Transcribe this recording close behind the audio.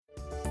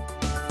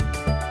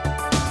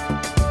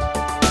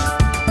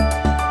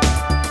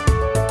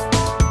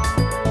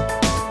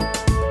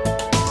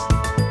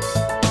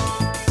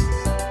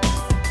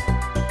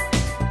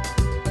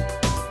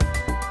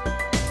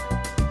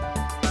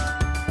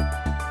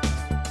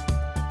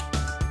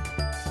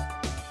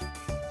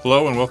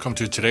Hello and welcome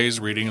to today's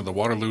reading of the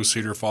Waterloo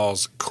Cedar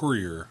Falls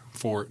Courier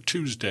for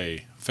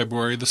Tuesday,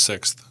 February the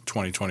 6th,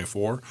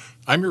 2024.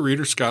 I'm your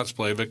reader, Scott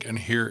Splavik, and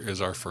here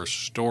is our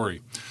first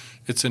story.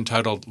 It's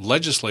entitled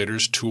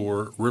Legislators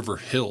Tour River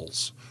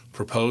Hills.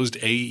 Proposed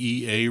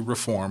AEA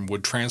reform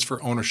would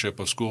transfer ownership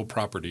of school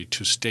property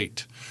to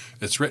state.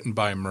 It's written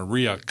by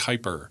Maria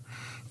Kuiper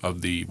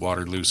of the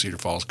Waterloo Cedar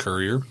Falls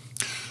Courier.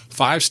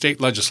 5 state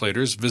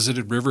legislators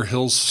visited River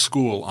Hills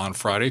School on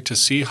Friday to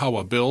see how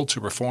a bill to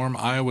reform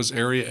Iowa's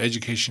area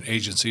education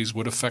agencies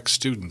would affect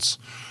students.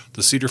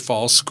 The Cedar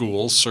Falls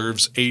School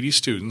serves 80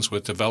 students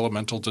with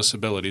developmental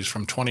disabilities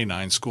from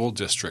 29 school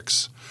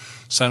districts.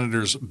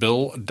 Senators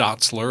Bill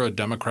Dotzler, a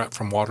Democrat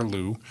from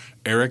Waterloo,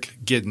 Eric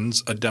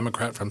Giddens, a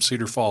Democrat from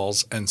Cedar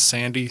Falls, and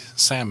Sandy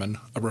Salmon,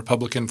 a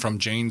Republican from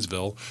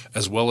Janesville,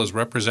 as well as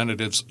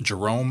Representatives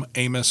Jerome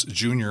Amos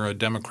Jr., a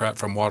Democrat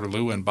from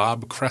Waterloo, and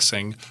Bob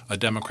Cressing, a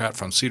Democrat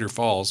from Cedar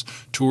Falls,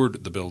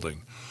 toured the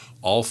building.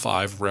 All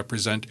 5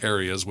 represent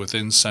areas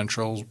within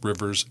Central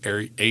Rivers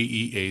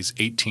AEA's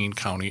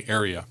 18-county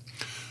area.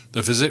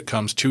 The visit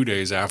comes 2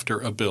 days after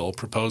a bill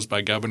proposed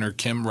by Governor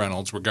Kim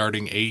Reynolds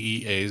regarding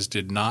AEAs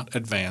did not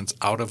advance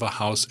out of a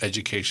House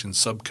Education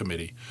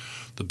Subcommittee.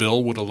 The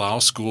bill would allow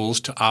schools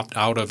to opt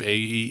out of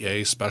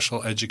AEA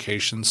special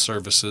education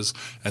services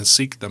and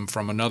seek them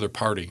from another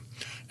party.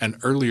 An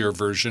earlier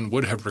version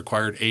would have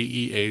required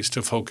AEAs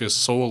to focus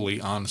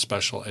solely on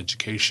special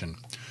education.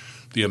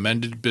 The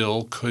amended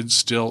bill could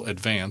still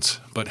advance,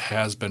 but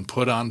has been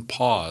put on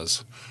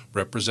pause.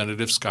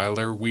 Representative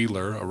Skylar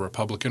Wheeler, a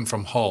Republican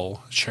from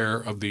Hull, chair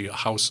of the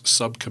House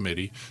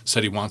Subcommittee,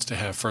 said he wants to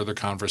have further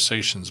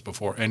conversations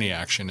before any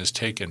action is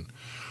taken.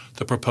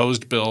 The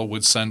proposed bill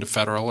would send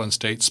federal and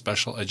state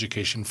special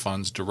education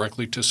funds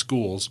directly to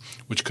schools,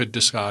 which could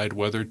decide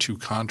whether to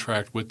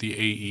contract with the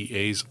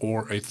AEAs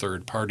or a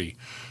third party.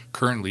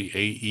 Currently,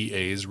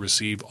 AEAs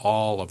receive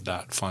all of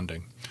that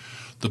funding.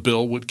 The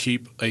bill would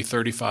keep a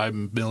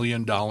 $35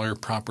 million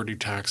property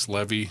tax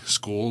levy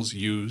schools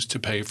use to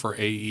pay for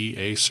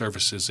AEA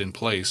services in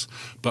place,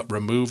 but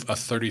remove a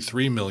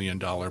 $33 million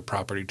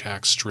property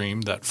tax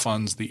stream that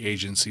funds the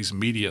agency's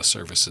media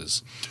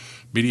services.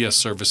 Media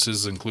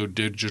services include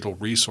digital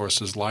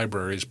resources,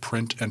 libraries,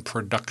 print and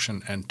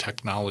production, and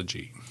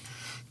technology.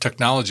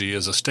 Technology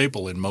is a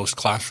staple in most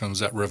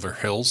classrooms at River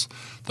Hills.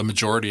 The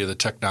majority of the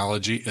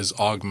technology is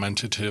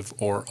augmentative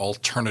or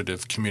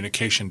alternative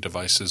communication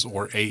devices,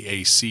 or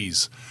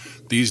AACs.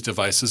 These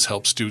devices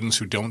help students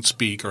who don't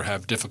speak or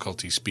have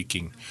difficulty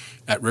speaking.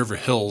 At River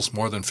Hills,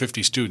 more than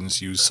 50 students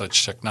use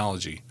such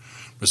technology.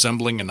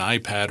 Resembling an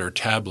iPad or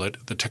tablet,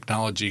 the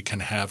technology can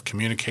have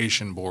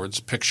communication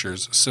boards,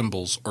 pictures,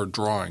 symbols, or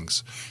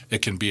drawings.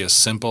 It can be as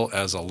simple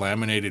as a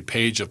laminated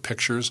page of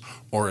pictures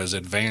or as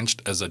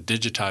advanced as a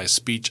digitized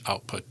speech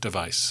output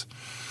device.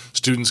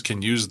 Students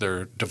can use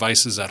their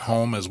devices at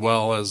home as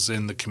well as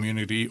in the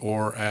community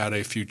or at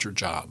a future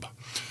job.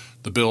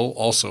 The bill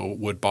also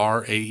would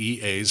bar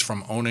AEAs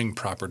from owning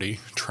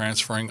property,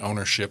 transferring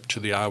ownership to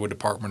the Iowa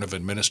Department of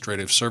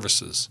Administrative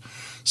Services.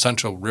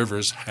 Central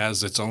Rivers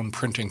has its own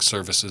printing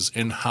services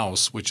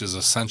in-house, which is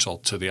essential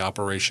to the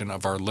operation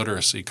of our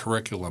literacy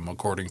curriculum,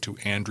 according to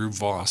Andrew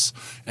Voss,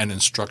 an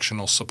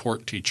instructional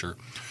support teacher.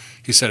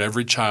 He said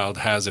every child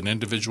has an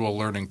individual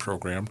learning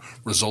program,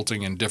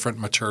 resulting in different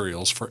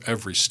materials for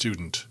every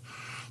student.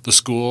 The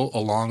school,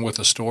 along with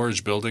a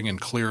storage building in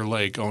Clear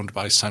Lake owned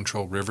by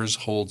Central Rivers,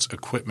 holds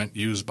equipment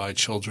used by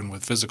children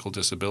with physical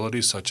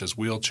disabilities such as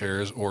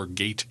wheelchairs or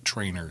gait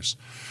trainers.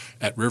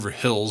 At River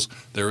Hills,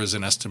 there is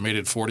an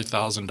estimated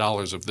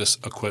 $40,000 of this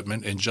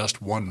equipment in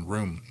just one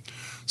room.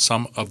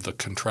 Some of the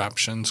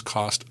contraptions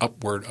cost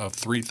upward of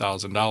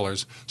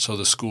 $3,000, so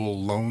the school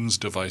loans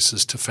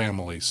devices to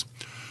families.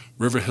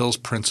 River Hills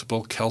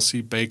principal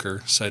Kelsey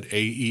Baker said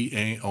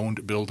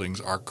AEA-owned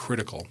buildings are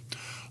critical.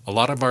 A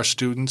lot of our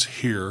students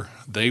here,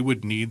 they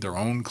would need their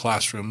own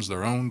classrooms,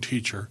 their own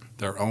teacher,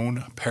 their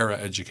own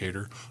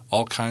paraeducator,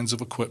 all kinds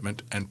of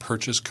equipment, and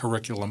purchase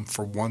curriculum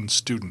for one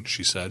student,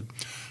 she said.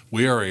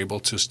 We are able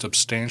to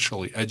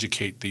substantially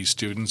educate these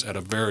students at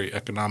a very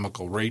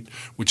economical rate,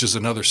 which is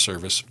another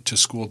service to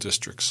school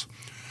districts.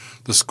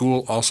 The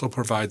school also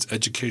provides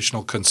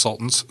educational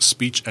consultants,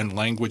 speech and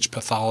language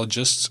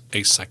pathologists,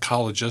 a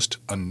psychologist,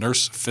 a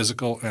nurse,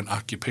 physical and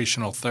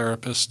occupational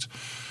therapist,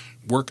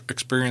 work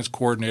experience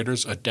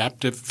coordinators,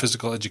 adaptive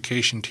physical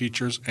education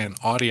teachers, an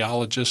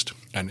audiologist,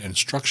 an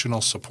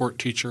instructional support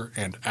teacher,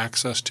 and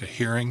access to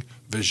hearing,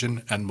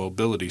 vision, and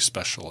mobility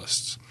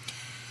specialists.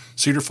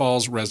 Cedar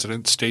Falls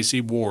resident Stacy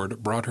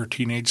Ward brought her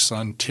teenage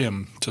son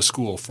Tim to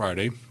school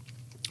Friday.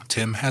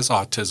 Tim has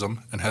autism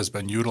and has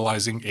been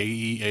utilizing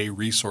AEA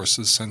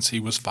resources since he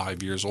was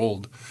 5 years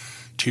old.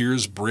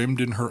 Tears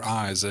brimmed in her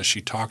eyes as she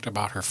talked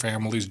about her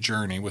family's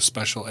journey with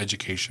special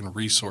education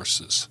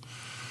resources.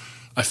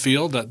 I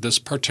feel that this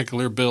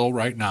particular bill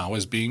right now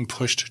is being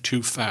pushed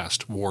too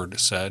fast, Ward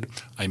said.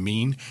 I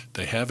mean,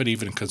 they haven't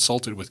even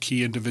consulted with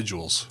key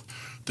individuals.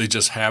 They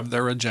just have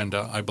their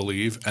agenda, I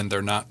believe, and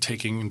they're not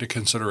taking into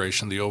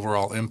consideration the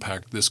overall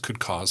impact this could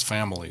cause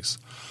families.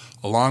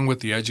 Along with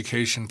the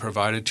education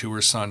provided to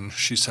her son,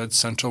 she said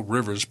Central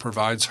Rivers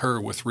provides her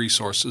with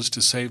resources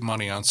to save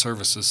money on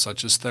services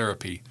such as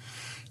therapy.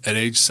 At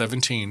age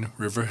 17,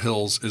 River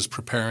Hills is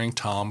preparing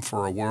Tom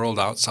for a world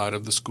outside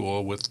of the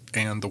school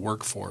and the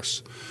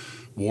workforce.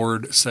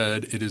 Ward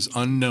said it is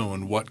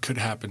unknown what could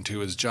happen to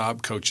his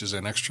job coaches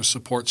and extra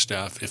support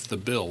staff if the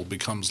bill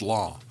becomes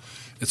law.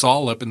 It's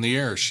all up in the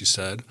air, she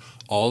said.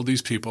 All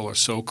these people are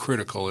so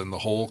critical in the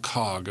whole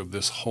cog of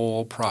this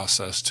whole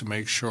process to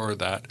make sure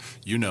that,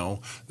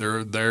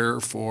 they're there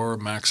for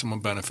maximum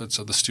benefits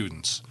of the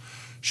students.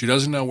 She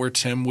doesn't know where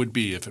Tim would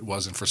be if it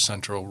wasn't for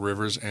Central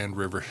Rivers and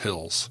River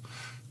Hills.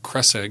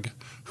 Kressig,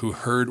 who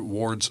heard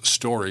Ward's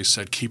story,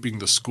 said keeping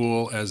the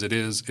school as it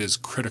is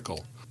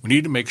critical. We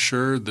need to make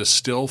sure this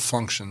still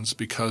functions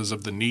because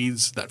of the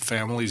needs that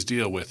families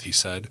deal with, he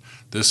said.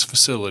 This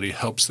facility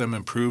helps them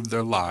improve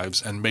their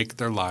lives and make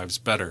their lives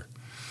better.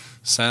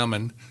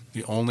 Salmon,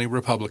 the only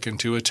Republican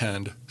to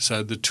attend,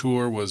 said the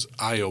tour was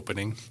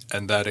eye-opening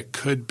and that it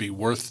could be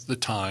worth the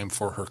time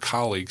for her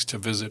colleagues to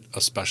visit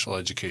a special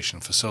education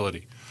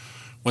facility.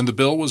 When the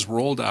bill was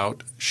rolled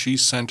out, she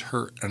sent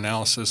her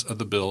analysis of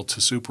the bill to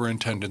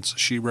superintendents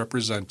she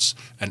represents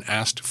and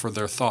asked for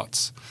their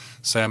thoughts.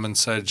 Salmon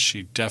said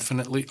she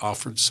definitely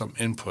offered some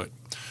input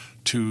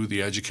to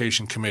the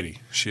Education Committee.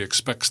 She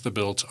expects the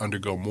bill to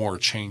undergo more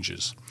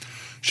changes.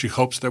 She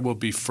hopes there will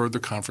be further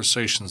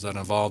conversations that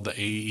involve the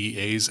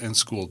AEAs and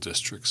school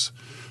districts.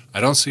 I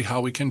don't see how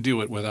we can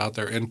do it without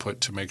their input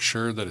to make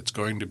sure that it's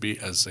going to be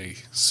as a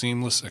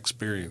seamless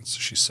experience,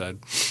 she said.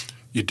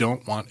 You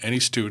don't want any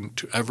student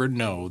to ever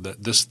know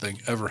that this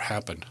thing ever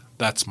happened.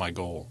 That's my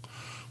goal.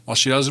 While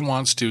she doesn't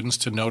want students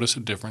to notice a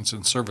difference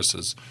in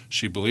services,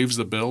 she believes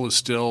the bill is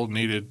still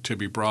needed to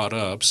be brought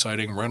up,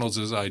 citing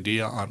Reynolds'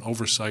 idea on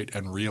oversight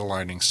and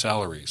realigning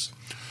salaries.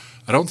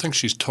 I don't think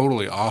she's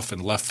totally off in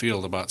left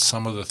field about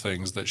some of the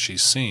things that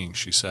she's seeing,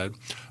 she said.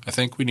 I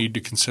think we need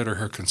to consider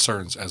her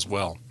concerns as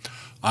well.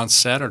 On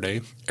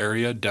Saturday,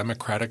 area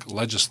Democratic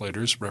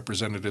legislators,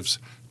 Representatives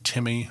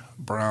Timmy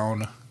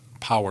Brown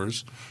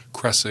Powers,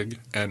 Kressig,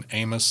 and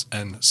Amos,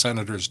 and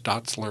Senators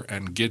Dotzler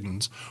and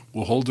Giddens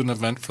will hold an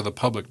event for the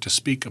public to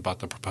speak about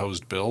the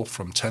proposed bill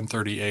from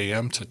 10:30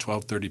 a.m. to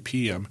 12:30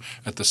 p.m.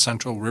 at the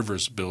Central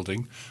Rivers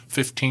Building,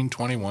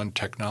 1521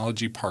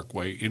 Technology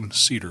Parkway in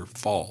Cedar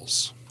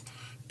Falls.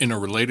 In a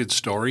related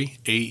story,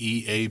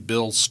 AEA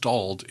bill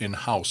stalled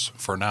in-house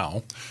for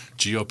now.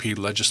 GOP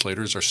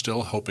legislators are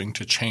still hoping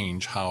to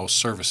change how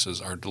services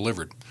are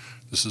delivered.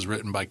 This is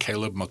written by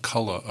Caleb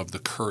McCullough of the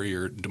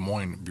Courier Des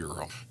Moines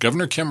Bureau.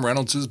 Governor Kim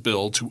Reynolds'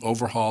 bill to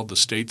overhaul the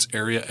state's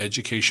area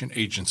education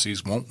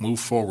agencies won't move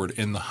forward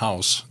in the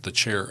House, the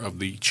chair of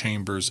the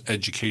Chamber's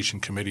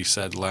Education Committee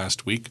said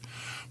last week.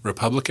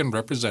 Republican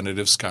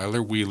Representative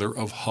Skylar Wheeler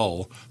of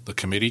Hull, the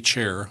committee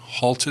chair,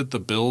 halted the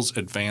bill's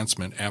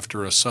advancement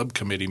after a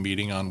subcommittee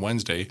meeting on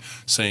Wednesday,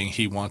 saying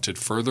he wanted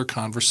further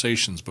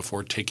conversations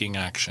before taking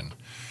action.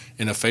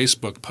 In a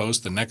Facebook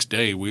post the next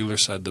day, Wheeler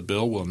said the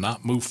bill will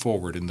not move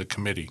forward in the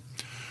committee.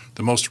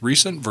 The most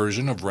recent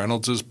version of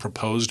Reynolds'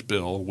 proposed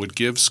bill would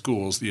give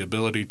schools the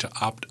ability to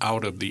opt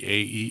out of the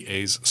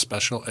AEA's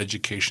special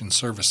education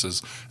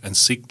services and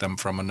seek them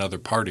from another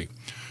party.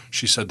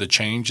 She said the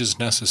change is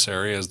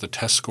necessary as the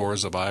test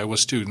scores of Iowa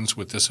students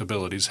with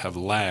disabilities have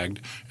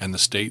lagged and the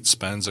state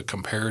spends a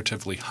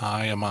comparatively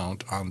high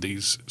amount on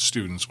these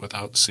students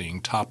without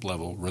seeing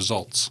top-level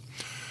results.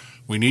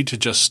 We need to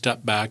just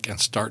step back and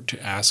start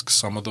to ask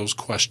some of those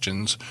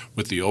questions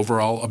with the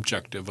overall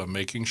objective of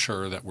making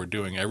sure that we're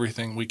doing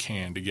everything we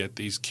can to get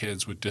these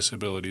kids with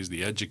disabilities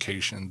the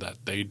education that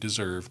they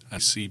deserve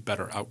and see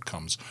better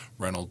outcomes,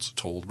 Reynolds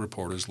told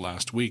reporters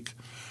last week.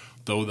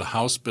 Though the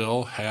House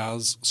bill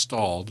has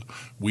stalled,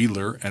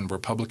 Wheeler and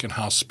Republican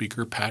House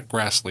Speaker Pat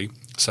Grassley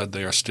said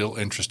they are still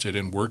interested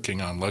in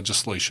working on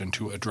legislation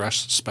to address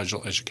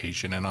special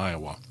education in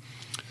Iowa.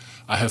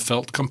 I have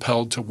felt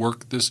compelled to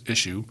work this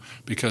issue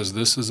because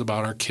this is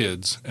about our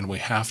kids and we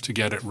have to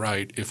get it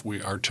right if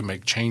we are to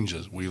make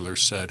changes, Wheeler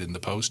said in the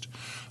Post.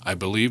 I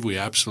believe we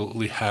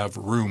absolutely have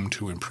room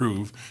to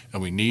improve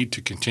and we need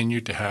to continue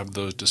to have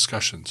those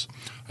discussions.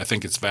 I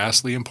think it's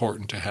vastly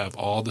important to have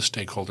all the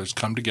stakeholders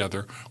come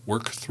together,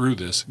 work through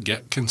this,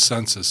 get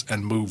consensus,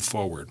 and move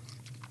forward.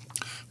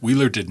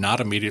 Wheeler did not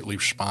immediately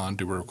respond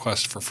to a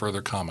request for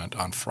further comment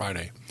on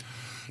Friday.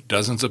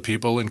 Dozens of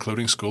people,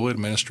 including school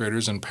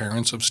administrators and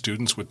parents of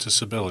students with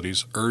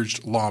disabilities,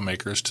 urged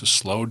lawmakers to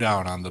slow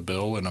down on the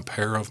bill in a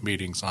pair of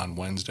meetings on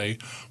Wednesday,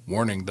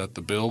 warning that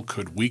the bill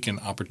could weaken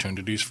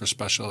opportunities for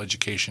special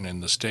education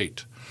in the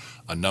state.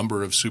 A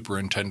number of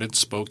superintendents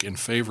spoke in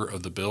favor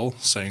of the bill,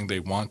 saying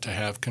they want to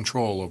have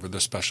control over the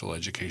special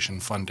education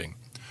funding.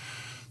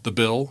 The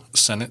bill,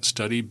 Senate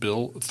Study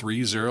Bill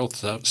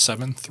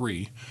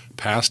 3073,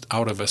 passed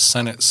out of a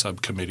Senate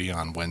subcommittee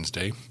on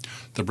Wednesday.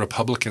 The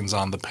Republicans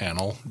on the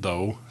panel,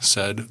 though,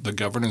 said the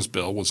governor's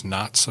bill was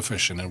not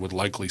sufficient and would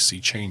likely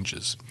see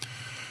changes.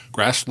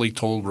 Grassley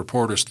told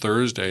reporters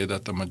Thursday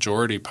that the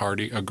majority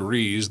party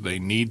agrees they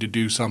need to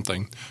do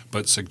something,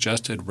 but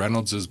suggested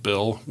Reynolds'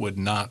 bill would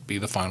not be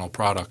the final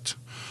product.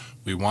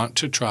 We want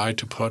to try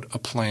to put a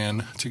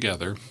plan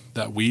together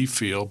that we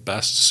feel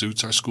best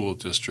suits our school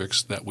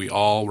districts that we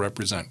all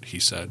represent, he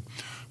said.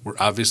 We're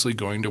obviously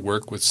going to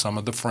work with some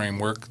of the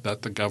framework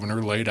that the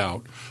governor laid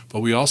out, but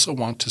we also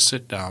want to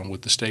sit down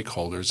with the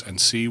stakeholders and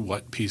see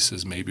what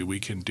pieces maybe we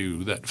can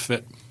do that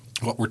fit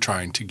what we're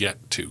trying to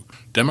get to.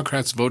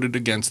 Democrats voted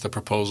against the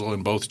proposal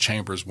in both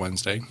chambers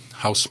Wednesday.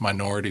 House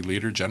Minority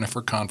Leader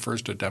Jennifer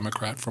Confirst, a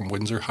Democrat from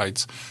Windsor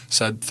Heights,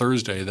 said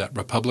Thursday that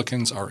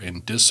Republicans are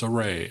in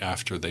disarray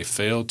after they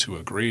failed to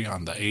agree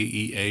on the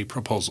AEA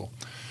proposal.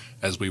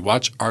 As we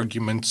watch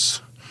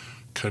arguments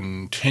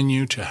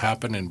continue to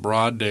happen in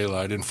broad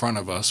daylight in front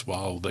of us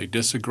while they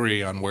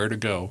disagree on where to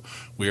go,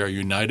 we are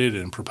united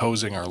in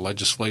proposing our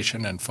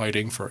legislation and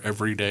fighting for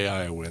everyday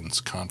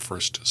Iowans,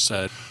 Confirst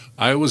said.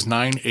 Iowa's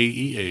 9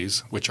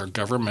 AEAs, which are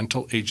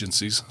governmental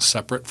agencies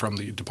separate from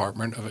the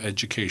Department of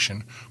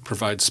Education,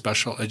 provide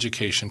special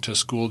education to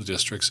school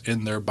districts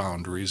in their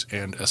boundaries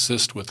and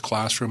assist with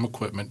classroom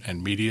equipment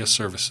and media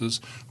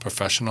services,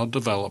 professional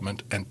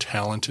development, and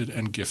talented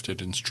and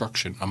gifted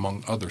instruction,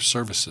 among other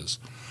services.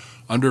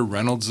 Under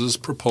Reynolds'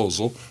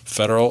 proposal,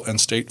 federal and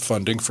state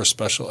funding for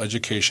special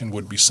education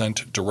would be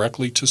sent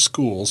directly to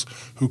schools,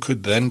 who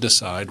could then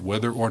decide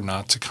whether or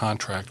not to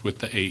contract with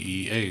the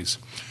AEAs.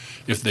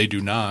 If they do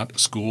not,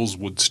 schools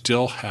would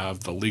still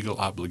have the legal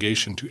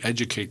obligation to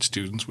educate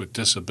students with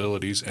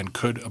disabilities and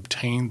could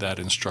obtain that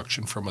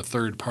instruction from a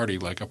third party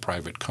like a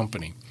private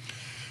company.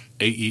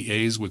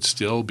 AEAs would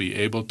still be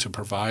able to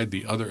provide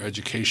the other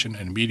education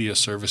and media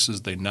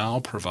services they now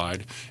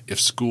provide if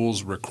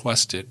schools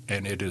request it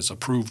and it is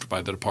approved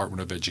by the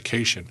Department of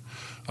Education.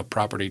 A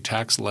property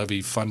tax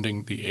levy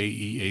funding the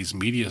AEA's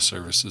media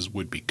services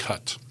would be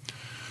cut.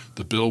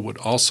 The bill would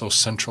also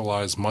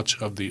centralize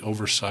much of the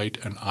oversight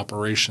and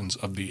operations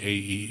of the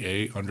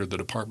AEA under the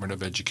Department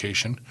of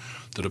Education.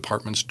 The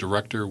department's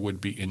director would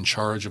be in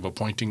charge of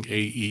appointing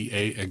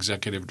AEA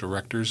executive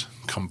directors,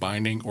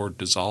 combining or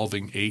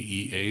dissolving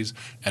AEAs,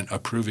 and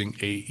approving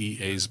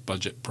AEA's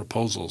budget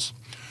proposals.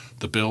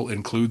 The bill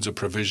includes a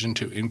provision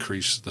to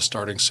increase the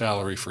starting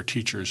salary for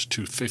teachers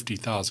to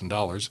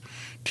 $50,000.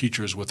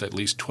 Teachers with at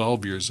least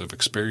 12 years of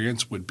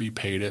experience would be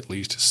paid at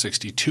least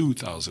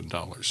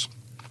 $62,000.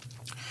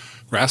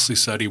 Grassley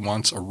said he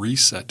wants a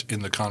reset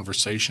in the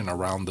conversation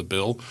around the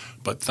bill,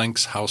 but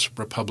thinks House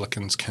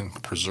Republicans can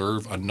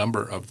preserve a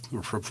number of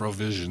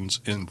provisions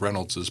in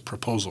Reynolds'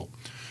 proposal.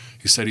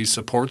 He said he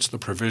supports the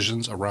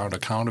provisions around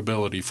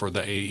accountability for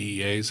the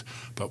AEAs,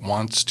 but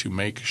wants to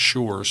make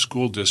sure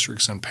school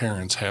districts and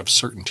parents have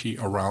certainty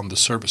around the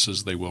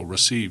services they will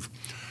receive.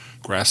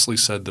 Grassley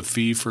said the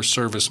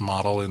fee-for-service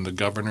model in the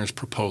governor's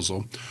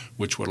proposal,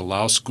 which would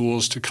allow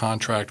schools to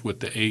contract with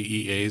the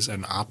AEAs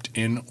and opt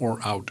in or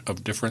out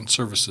of different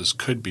services,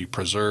 could be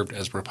preserved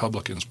as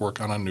Republicans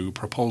work on a new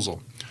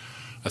proposal.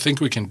 I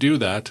think we can do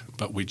that,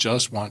 but we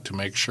just want to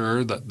make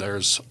sure that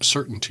there's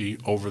certainty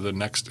over the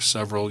next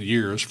several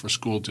years for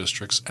school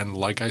districts and,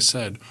 like I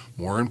said,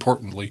 more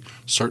importantly,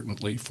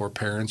 certainty for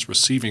parents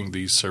receiving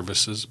these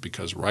services,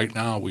 because right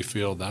now we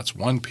feel that's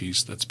one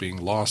piece that's being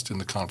lost in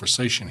the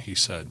conversation, he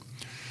said.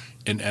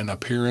 In an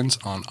appearance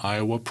on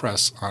Iowa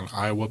Press on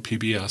Iowa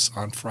PBS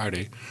on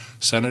Friday,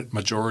 Senate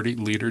Majority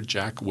Leader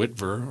Jack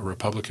Whitver, a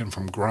Republican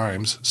from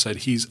Grimes, said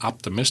he's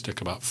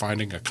optimistic about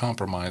finding a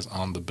compromise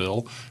on the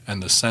bill,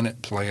 and the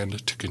Senate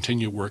planned to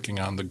continue working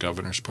on the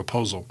governor's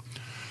proposal.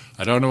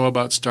 I don't know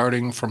about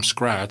starting from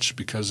scratch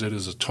because it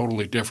is a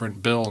totally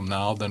different bill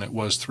now than it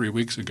was 3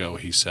 weeks ago,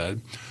 he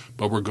said,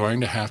 but we're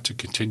going to have to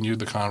continue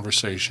the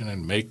conversation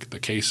and make the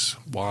case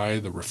why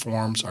the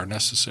reforms are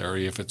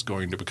necessary if it's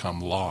going to become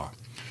law.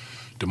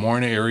 Des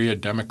Moines area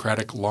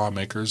Democratic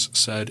lawmakers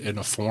said in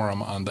a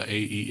forum on the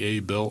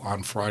AEA bill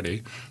on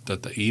Friday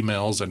that the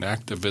emails and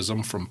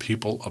activism from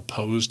people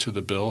opposed to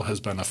the bill has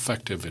been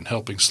effective in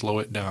helping slow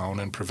it down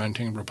and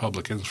preventing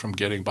Republicans from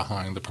getting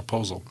behind the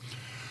proposal.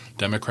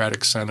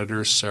 Democratic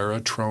Senator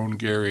Sarah Trone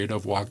Garriott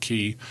of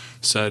Waukee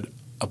said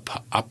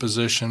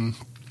opposition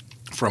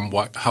from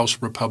House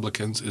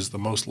Republicans is the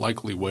most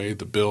likely way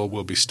the bill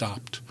will be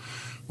stopped.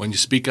 When you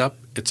speak up,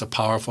 it's a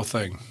powerful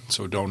thing,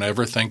 so don't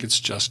ever think it's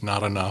just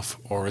not enough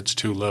or it's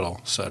too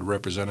little, said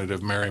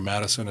Representative Mary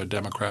Madison, a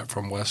Democrat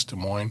from West Des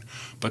Moines.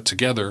 But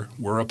together,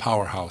 we're a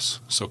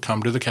powerhouse, so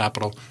come to the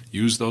Capitol,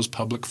 use those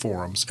public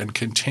forums, and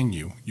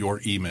continue your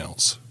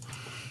emails.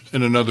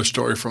 In another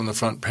story from the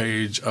front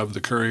page of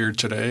the Courier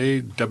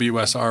today,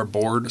 WSR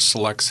Board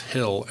selects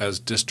Hill as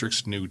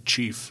district's new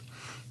chief.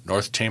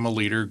 North Tama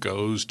leader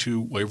goes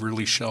to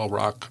Waverly Shell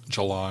Rock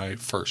July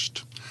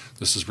 1st.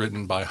 This is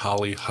written by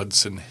Holly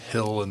Hudson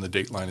Hill, and the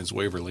dateline is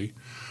Waverly.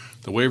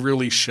 The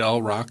Waverly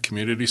Shell Rock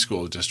Community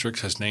School District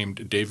has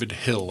named David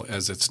Hill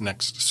as its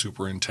next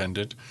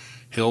superintendent.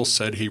 Hill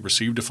said he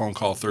received a phone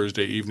call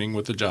Thursday evening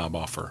with a job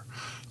offer.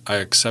 I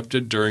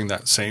accepted during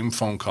that same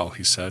phone call,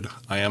 he said.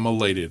 I am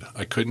elated.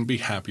 I couldn't be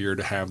happier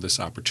to have this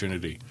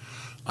opportunity.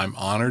 I'm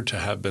honored to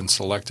have been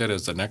selected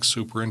as the next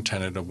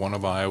superintendent of one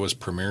of Iowa's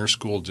premier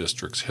school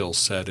districts, Hill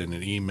said in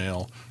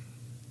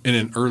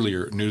an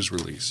earlier news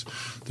release.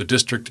 The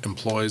district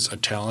employs a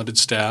talented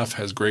staff,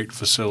 has great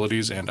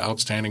facilities and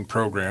outstanding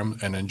program,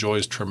 and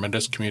enjoys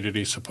tremendous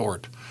community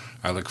support.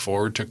 I look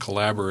forward to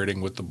collaborating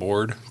with the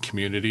board,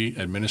 community,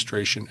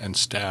 administration, and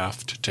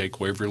staff to take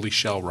Waverly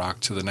Shell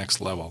Rock to the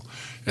next level.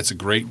 It's a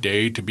great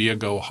day to be a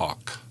Go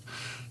Hawk.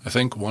 I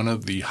think one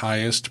of the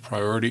highest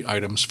priority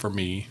items for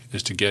me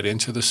is to get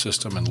into the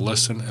system and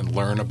listen and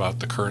learn about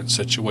the current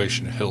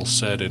situation, Hill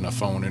said in a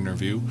phone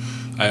interview.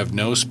 I have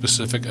no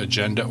specific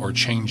agenda or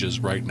changes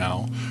right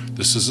now.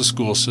 This is a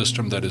school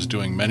system that is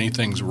doing many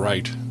things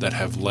right that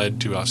have led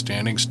to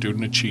outstanding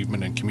student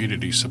achievement and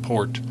community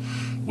support.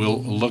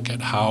 We'll look at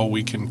how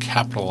we can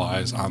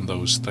capitalize on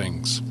those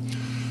things.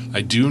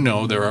 I do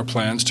know there are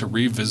plans to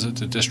revisit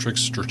the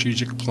district's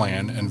strategic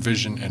plan and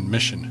vision and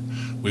mission.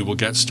 We will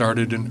get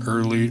started in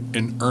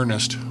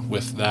earnest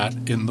with that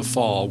in the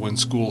fall when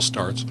school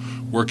starts,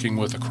 working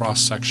with a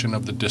cross-section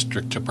of the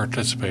district to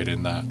participate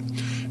in that.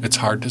 It's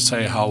hard to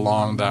say how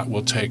long that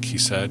will take, he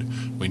said.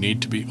 We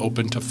need to be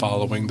open to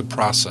following the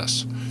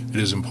process. It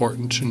is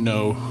important to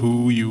know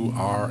who you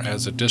are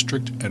as a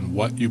district and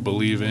what you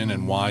believe in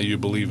and why you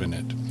believe in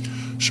it.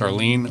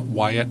 Charlene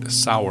Wyatt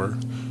Sauer,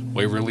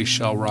 Waverly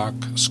Shell Rock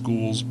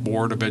Schools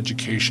Board of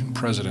Education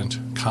President,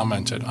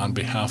 commented on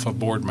behalf of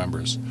board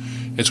members.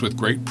 It's with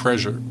great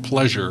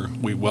pleasure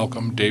we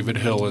welcome David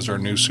Hill as our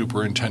new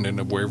superintendent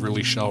of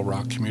Waverly Shell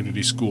Rock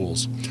Community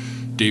Schools.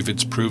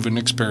 David's proven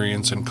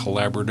experience and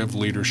collaborative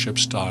leadership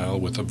style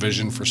with a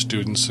vision for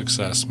student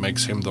success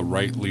makes him the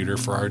right leader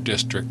for our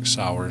district,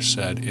 Sauer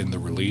said in the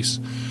release.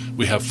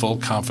 We have full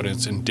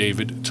confidence in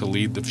David to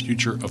lead the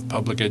future of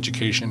public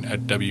education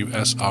at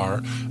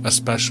WSR,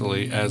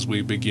 especially as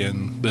we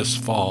begin this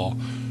fall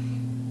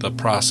the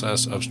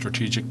process of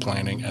strategic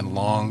planning and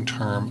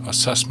long-term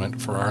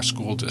assessment for our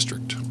school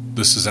district.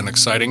 This is an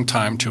exciting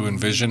time to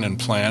envision and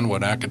plan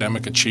what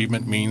academic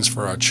achievement means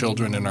for our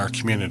children and our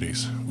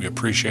communities. We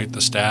appreciate the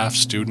staff,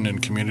 student,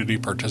 and community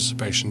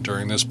participation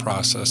during this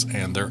process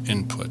and their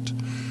input.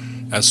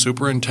 As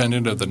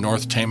superintendent of the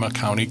North Tama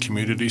County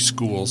Community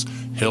Schools,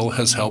 Hill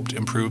has helped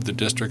improve the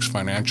district's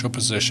financial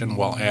position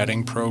while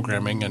adding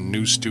programming and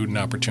new student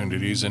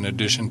opportunities, in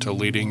addition to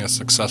leading a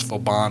successful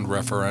bond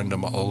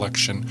referendum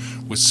election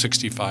with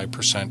 65%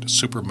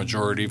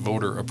 supermajority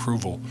voter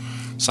approval.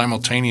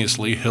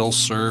 Simultaneously, Hill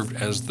served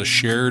as the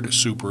shared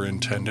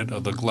superintendent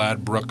of the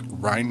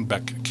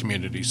Gladbrook-Rhinebeck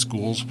Community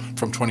Schools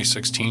from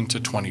 2016 to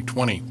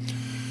 2020.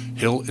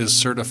 Hill is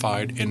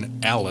certified in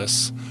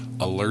ALICE,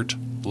 Alert,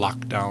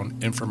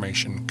 Lockdown,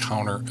 Information,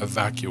 Counter,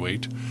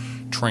 Evacuate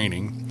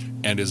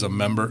training, and is a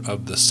member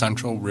of the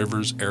Central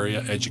Rivers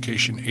Area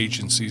Education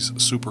Agency's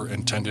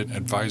Superintendent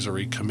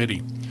Advisory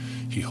Committee.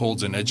 He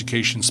holds an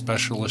education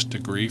specialist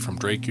degree from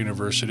Drake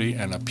University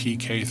and a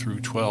PK through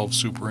 12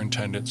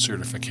 superintendent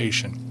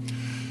certification.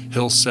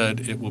 Hill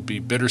said it will be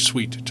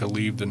bittersweet to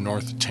leave the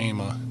North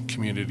Tama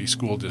Community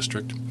School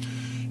District.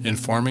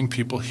 Informing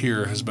people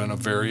here has been a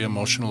very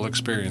emotional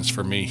experience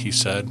for me, he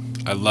said.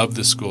 I love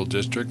this school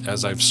district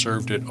as I've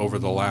served it over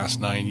the last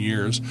 9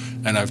 years,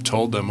 and I've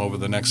told them over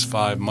the next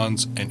 5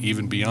 months and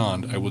even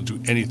beyond I will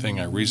do anything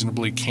I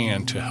reasonably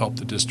can to help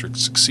the district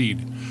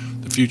succeed.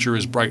 The future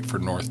is bright for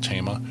North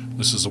Tama.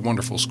 This is a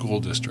wonderful school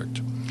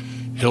district.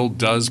 Hill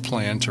does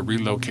plan to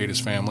relocate his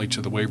family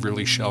to the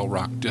Waverly Shell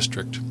Rock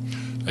District.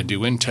 I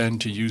do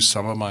intend to use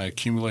some of my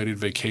accumulated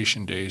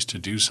vacation days to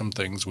do some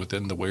things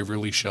within the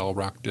Waverly Shell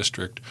Rock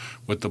District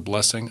with the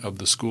blessing of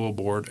the school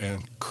board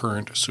and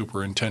current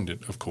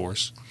superintendent, of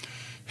course.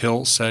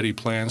 Hill said he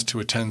plans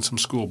to attend some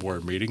school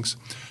board meetings.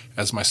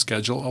 As my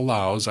schedule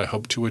allows, I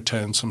hope to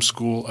attend some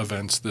school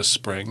events this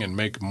spring and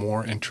make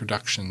more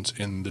introductions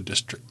in the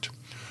district.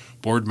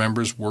 Board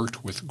members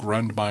worked with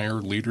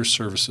Grundmeyer Leader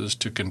Services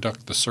to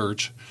conduct the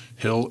search.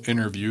 Hill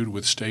interviewed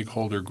with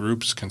stakeholder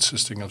groups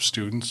consisting of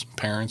students,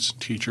 parents,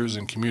 teachers,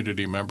 and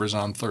community members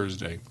on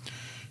Thursday.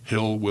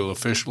 Hill will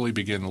officially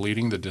begin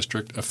leading the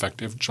district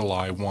effective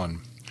July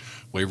 1.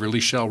 Waverly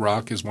Shell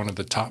Rock is one of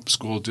the top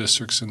school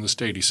districts in the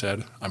state, he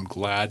said. I'm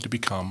glad to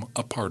become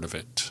a part of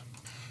it.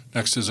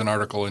 Next is an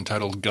article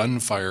entitled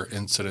Gunfire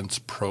Incidents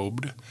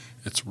Probed.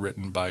 It's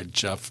written by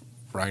Jeff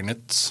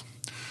Reinitz.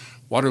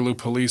 Waterloo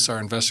police are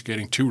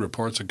investigating 2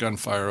 reports of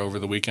gunfire over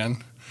the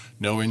weekend.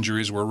 No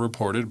injuries were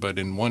reported, but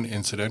in one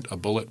incident, a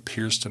bullet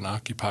pierced an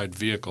occupied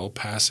vehicle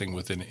passing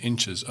within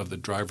inches of the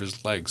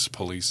driver's legs,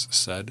 police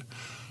said.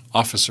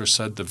 Officers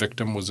said the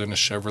victim was in a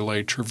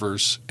Chevrolet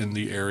Traverse in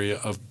the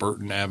area of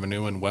Burton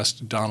Avenue and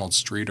West Donald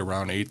Street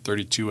around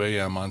 8:32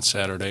 a.m. on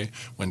Saturday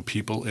when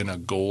people in a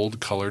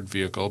gold-colored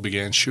vehicle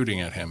began shooting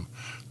at him.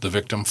 The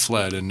victim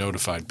fled and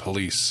notified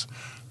police.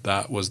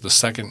 That was the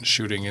second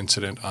shooting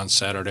incident on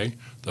Saturday.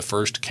 The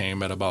first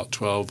came at about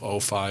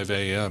 12:05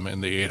 a.m. in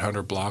the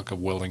 800 block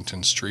of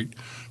Wellington Street.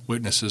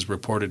 Witnesses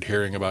reported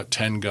hearing about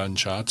 10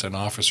 gunshots, and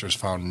officers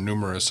found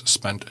numerous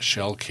spent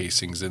shell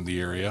casings in the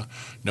area.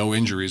 No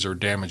injuries or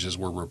damages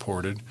were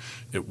reported.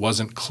 It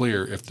wasn't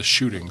clear if the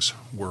shootings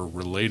were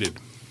related.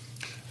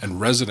 and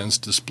residents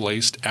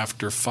displaced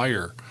after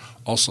fire.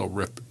 Also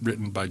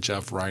written by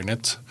Jeff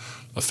Reinitz.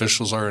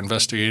 Officials are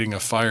investigating a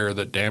fire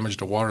that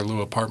damaged a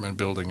Waterloo apartment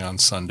building on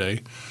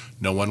Sunday.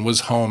 No one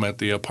was home at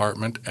the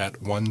apartment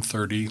at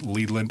 130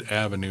 Leland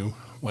Avenue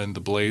when the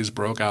blaze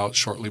broke out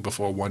shortly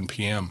before 1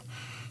 p.m.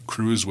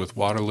 Crews with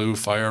Waterloo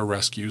Fire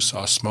Rescue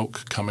saw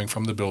smoke coming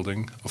from the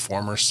building. A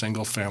former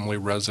single-family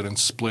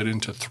residence split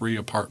into 3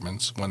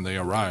 apartments when they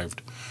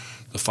arrived.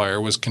 The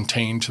fire was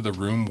contained to the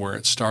room where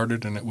it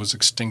started and it was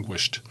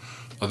extinguished.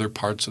 Other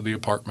parts of the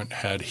apartment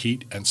had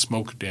heat and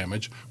smoke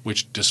damage,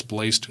 which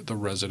displaced the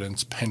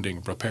residents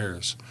pending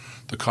repairs.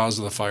 The cause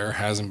of the fire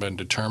hasn't been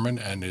determined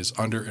and is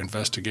under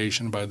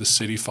investigation by the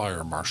city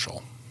fire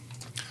marshal.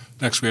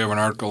 Next, we have an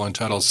article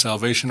entitled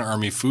Salvation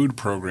Army Food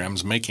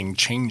Programs Making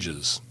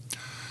Changes.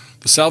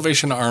 The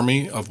Salvation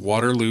Army of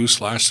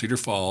Waterloo/Cedar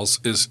Falls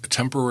is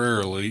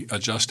temporarily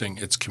adjusting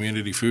its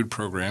community food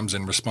programs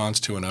in response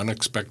to an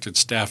unexpected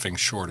staffing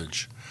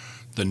shortage.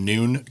 The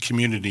noon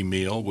community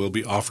meal will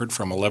be offered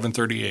from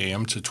 11:30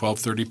 a.m. to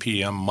 12:30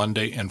 p.m.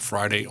 Monday and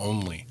Friday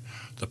only.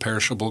 The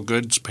perishable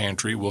goods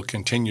pantry will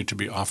continue to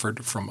be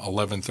offered from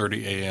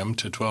 11:30 a.m.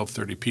 to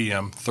 12:30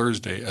 p.m.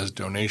 Thursday as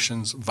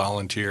donations,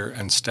 volunteer,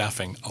 and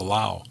staffing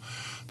allow.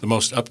 The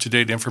most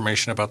up-to-date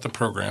information about the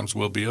programs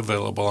will be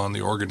available on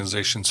the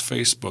organization's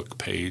Facebook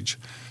page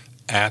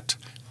at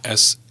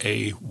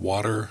SA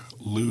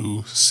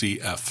Waterloo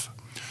CF.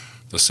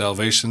 The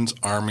Salvation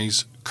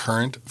Army's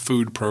current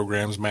food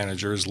programs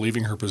manager is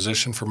leaving her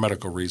position for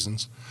medical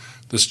reasons.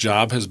 This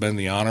job has been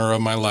the honor of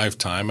my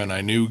lifetime, and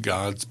I knew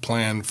God's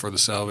plan for the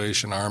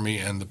Salvation Army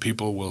and the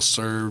people we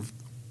serve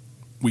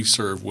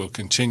will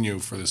continue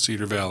for the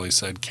Cedar Valley,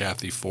 said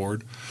Kathy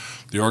Ford.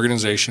 The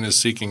organization is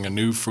seeking a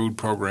new food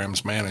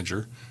programs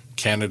manager.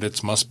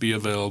 Candidates must be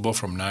available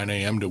from 9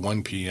 a.m. to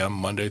 1 p.m.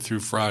 Monday through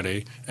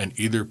Friday and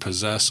either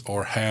possess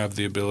or have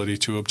the ability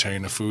to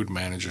obtain a food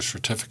manager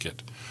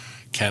certificate.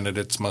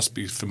 Candidates must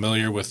be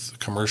familiar with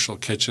commercial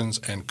kitchens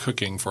and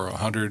cooking for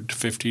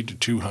 150 to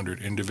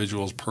 200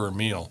 individuals per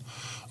meal.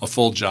 A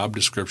full job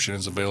description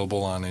is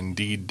available on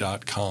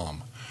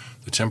Indeed.com.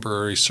 The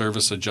temporary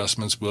service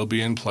adjustments will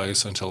be in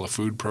place until a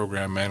food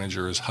program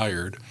manager is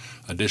hired.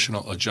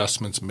 Additional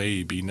adjustments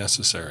may be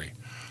necessary.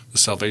 The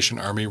Salvation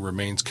Army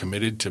remains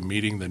committed to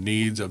meeting the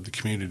needs of the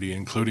community,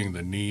 including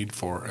the need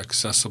for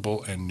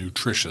accessible and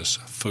nutritious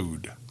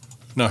food.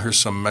 Now here's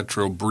some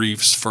Metro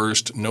briefs.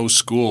 First, no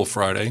school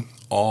Friday.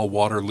 All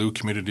Waterloo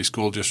Community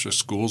School District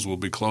schools will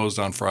be closed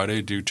on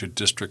Friday due to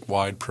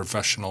district-wide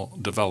professional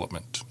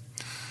development.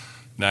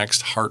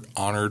 Next, Hart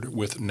honored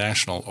with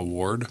National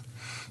Award.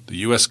 The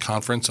U.S.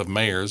 Conference of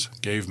Mayors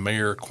gave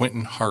Mayor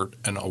Quentin Hart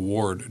an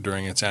award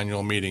during its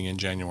annual meeting in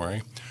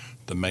January.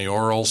 The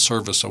Mayoral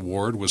Service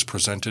Award was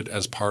presented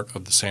as part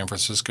of the San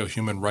Francisco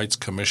Human Rights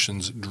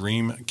Commission's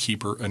Dream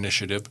Keeper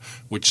initiative,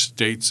 which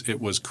states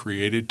it was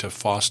created to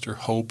foster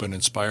hope and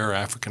inspire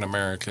African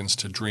Americans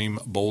to dream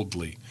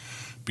boldly.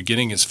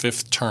 Beginning his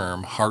 5th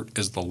term, Hart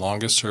is the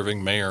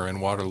longest-serving mayor in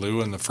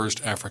Waterloo and the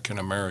first African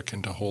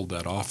American to hold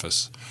that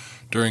office.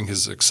 During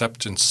his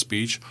acceptance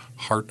speech,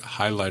 Hart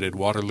highlighted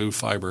Waterloo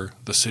Fiber,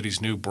 the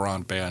city's new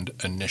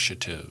broadband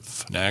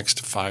initiative.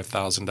 Next,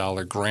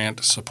 $5,000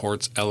 grant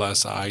supports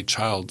LSI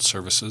Child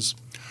Services.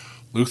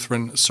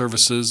 Lutheran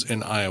Services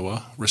in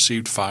Iowa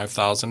received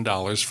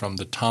 $5,000 from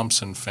the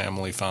Thompson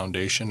Family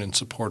Foundation in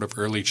support of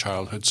early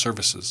childhood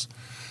services.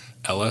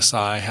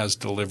 LSI has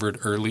delivered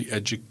early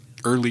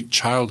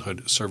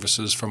childhood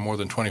services for more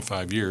than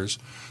 25 years.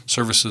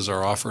 Services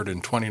are offered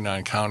in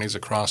 29 counties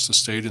across the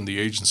state, and the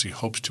agency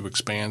hopes to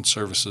expand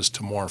services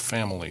to more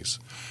families.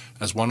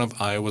 As one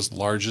of Iowa's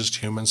largest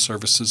human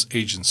services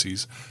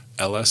agencies,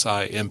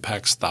 LSI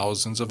impacts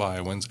thousands of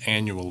Iowans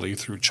annually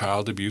through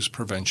child abuse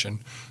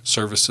prevention,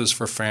 services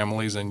for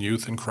families and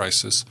youth in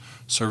crisis,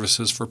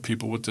 services for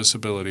people with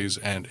disabilities,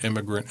 and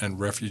immigrant and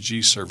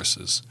refugee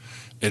services.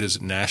 It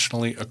is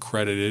nationally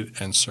accredited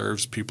and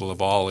serves people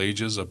of all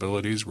ages,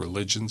 abilities,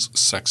 religions,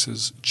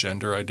 sexes,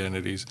 gender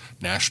identities,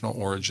 national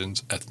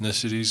origins,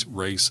 ethnicities,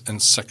 race,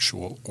 and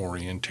sexual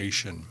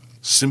orientation.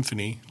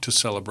 Symphony to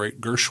celebrate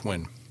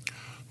Gershwin.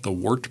 The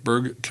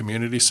Wartburg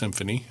Community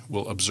Symphony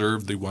will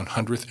observe the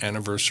 100th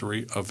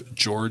anniversary of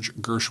George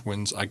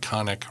Gershwin's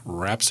iconic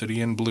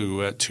Rhapsody in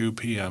Blue at 2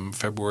 p.m.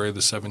 February the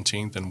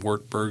 17th in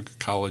Wartburg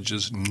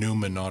College's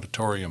Newman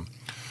Auditorium.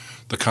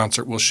 The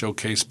concert will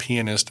showcase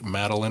pianist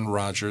Madeline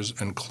Rogers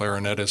and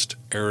clarinetist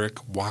Eric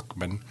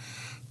Wachman.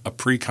 A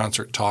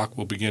pre-concert talk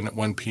will begin at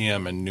 1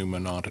 p.m. in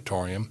Newman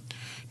Auditorium.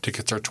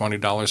 Tickets are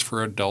 $20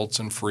 for adults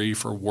and free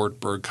for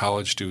Wartburg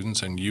College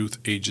students and youth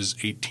ages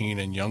 18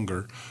 and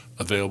younger.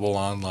 Available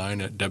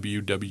online at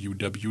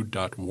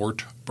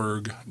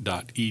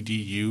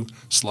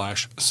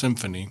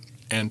www.wartburg.edu/symphony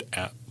and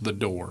at the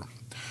door.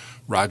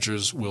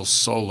 Rogers will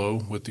solo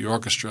with the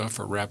orchestra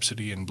for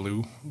Rhapsody in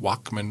Blue.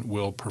 Wachman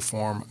will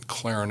perform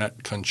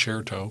clarinet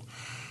concerto.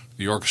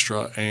 The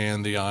orchestra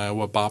and the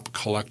Iowa Bop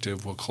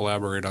Collective will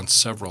collaborate on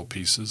several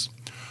pieces.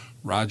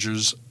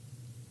 Rogers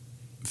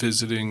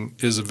is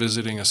a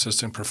visiting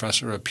assistant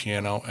professor of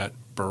piano at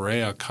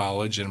Berea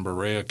College in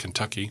Berea,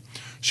 Kentucky.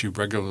 She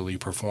regularly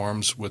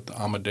performs with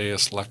the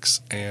Amadeus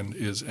Lex and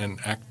is an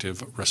active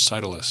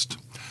recitalist.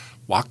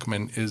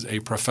 Wachman is a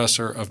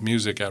professor of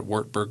music at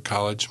Wartburg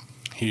College.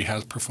 He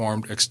has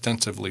performed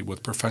extensively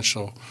with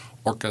professional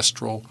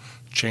orchestral,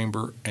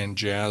 chamber, and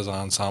jazz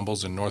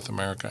ensembles in North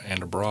America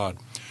and abroad.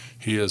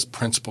 He is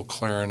principal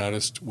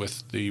clarinetist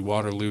with the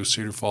Waterloo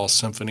Cedar Falls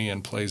Symphony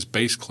and plays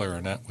bass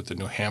clarinet with the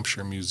New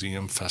Hampshire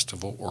Museum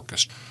Festival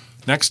Orchestra.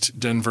 Next,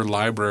 Denver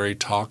Library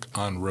talk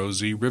on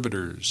Rosie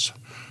Riveters.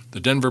 The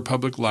Denver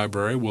Public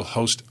Library will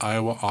host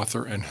Iowa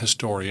author and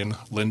historian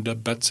Linda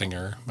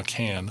Betzinger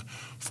McCann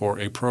for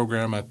a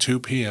program at 2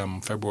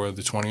 p.m. February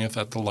the 20th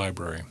at the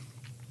library.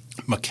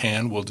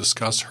 McCann will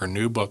discuss her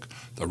new book,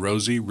 The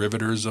Rosie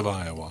Riveters of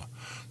Iowa.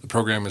 The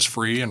program is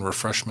free and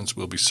refreshments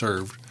will be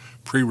served.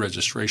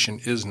 Pre-registration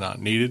is not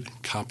needed.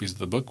 Copies of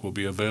the book will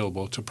be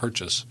available to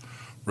purchase.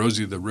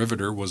 Rosie the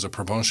Riveter was a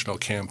promotional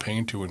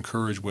campaign to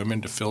encourage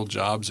women to fill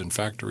jobs in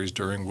factories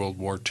during World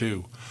War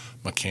II.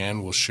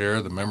 McCann will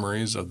share the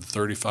memories of the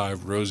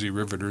 35 Rosie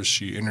Riveters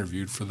she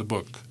interviewed for the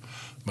book.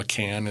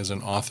 McCann is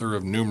an author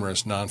of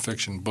numerous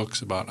nonfiction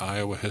books about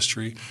Iowa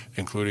history,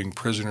 including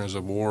Prisoners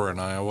of War in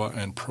Iowa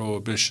and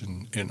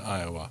Prohibition in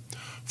Iowa.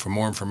 For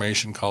more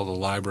information, call the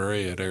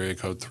library at area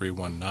code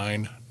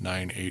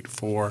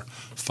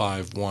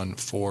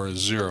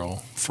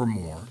 319-984-5140 for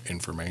more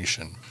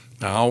information.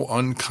 Now,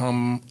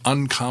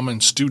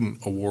 Uncommon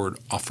Student Award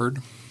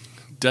offered.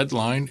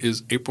 Deadline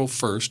is April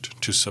 1st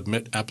to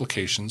submit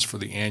applications for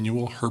the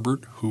annual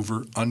Herbert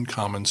Hoover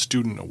Uncommon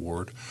Student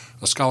Award,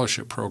 a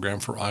scholarship program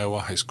for Iowa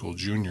high school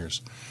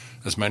juniors.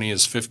 As many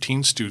as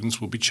 15 students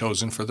will be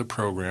chosen for the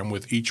program,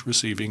 with each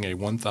receiving a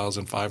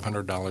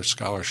 $1,500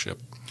 scholarship.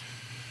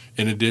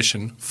 In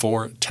addition,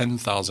 4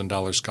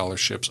 $10,000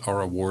 scholarships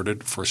are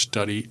awarded for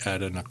study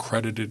at an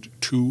accredited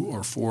 2- or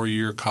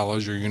 4-year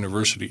college or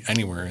university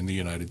anywhere in the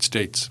United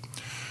States.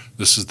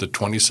 This is the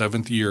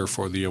 27th year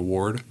for the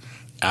award.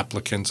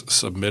 Applicants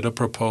submit a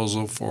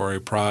proposal for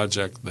a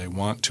project they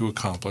want to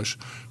accomplish,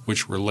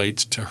 which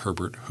relates to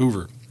Herbert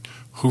Hoover.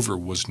 Hoover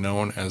was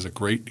known as a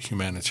great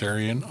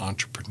humanitarian,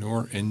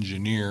 entrepreneur,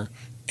 engineer,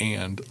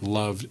 and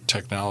loved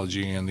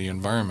technology and the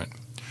environment.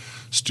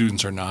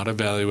 Students are not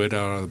evaluated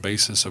on the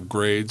basis of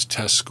grades,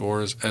 test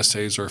scores,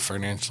 essays, or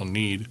financial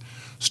need.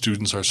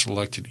 Students are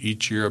selected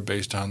each year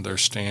based on their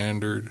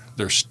stated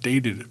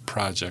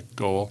project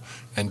goal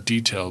and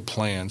detailed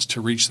plans to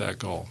reach that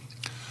goal.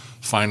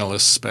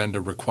 Finalists spend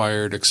a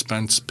required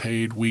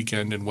expense-paid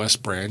weekend in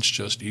West Branch,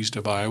 just east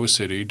of Iowa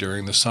City,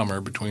 during the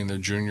summer between their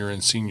junior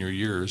and senior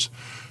years.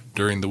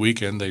 During the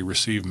weekend, they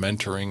receive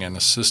mentoring and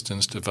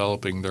assistance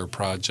developing their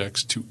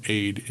projects to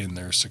aid in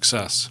their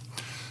success.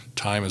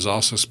 Time is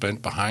also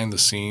spent behind the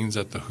scenes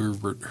at the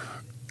Hoover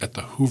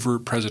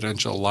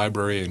Presidential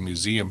Library and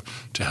Museum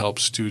to help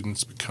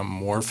students become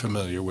more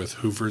familiar with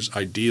Hoover's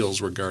ideals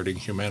regarding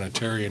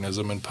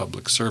humanitarianism and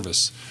public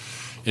service.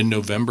 In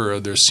November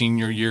of their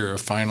senior year,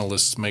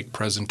 finalists make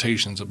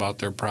presentations about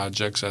their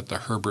projects at the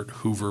Herbert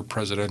Hoover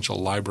Presidential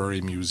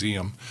Library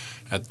Museum.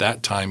 At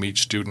that time,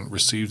 each student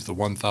receives the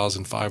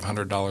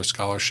 $1,500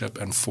 scholarship,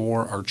 and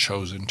 4 are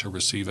chosen to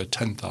receive a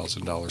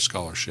 $10,000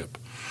 scholarship.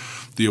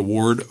 The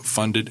award,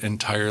 funded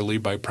entirely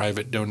by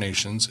private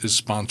donations, is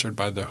sponsored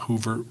by the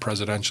Hoover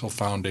Presidential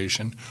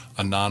Foundation,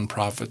 a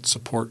nonprofit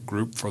support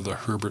group for the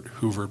Herbert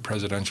Hoover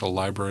Presidential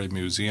Library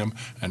Museum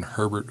and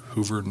Herbert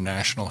Hoover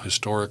National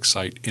Historic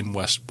Site in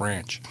West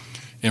Branch.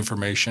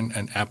 Information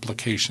and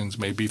applications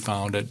may be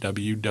found at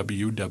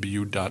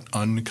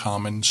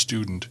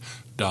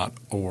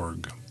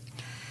www.uncommonsstudent.org.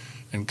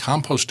 And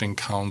Composting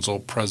Council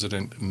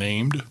President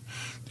named.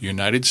 The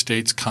United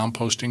States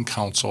Composting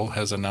Council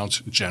has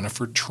announced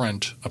Jennifer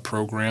Trent, a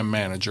program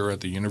manager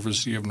at the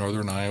University of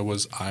Northern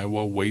Iowa's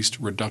Iowa Waste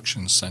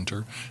Reduction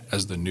Center,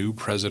 as the new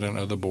president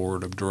of the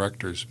board of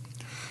directors.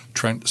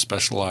 Trent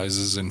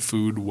specializes in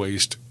food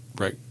waste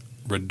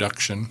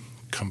reduction,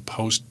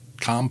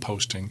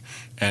 composting,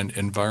 and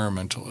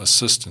environmental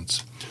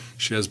assistance.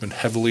 She has been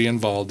heavily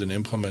involved in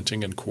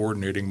implementing and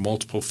coordinating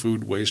multiple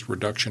food waste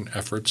reduction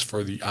efforts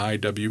for the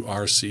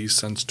IWRC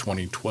since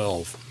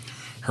 2012.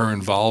 Her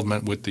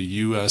involvement with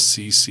the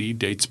USCC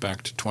dates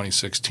back to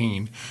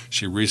 2016.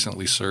 She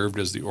recently served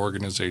as the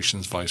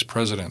organization's vice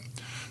president.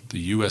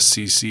 The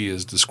USCC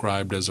is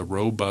described as a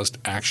robust,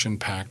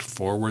 action-packed,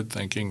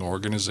 forward-thinking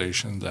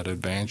organization that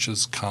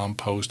advances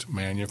compost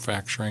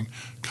manufacturing,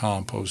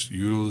 compost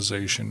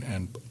utilization,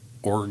 and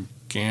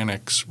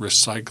organics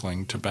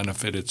recycling to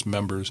benefit its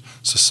members,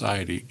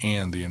 society,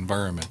 and the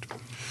environment.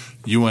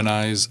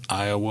 UNI's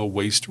Iowa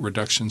Waste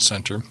Reduction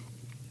Center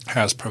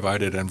has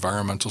provided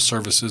environmental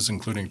services,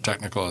 including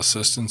technical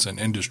assistance and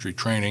industry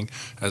training,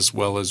 as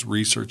well as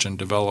research and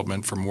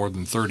development for more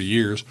than 30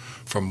 years.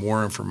 For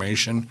more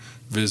information,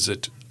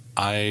 visit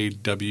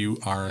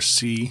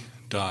iwrc.uni.edu.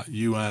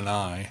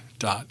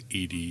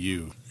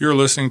 You're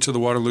listening to the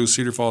Waterloo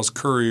Cedar Falls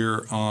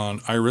Courier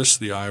on IRIS,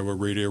 the Iowa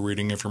Radio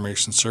Reading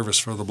Information Service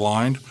for the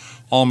Blind.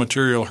 All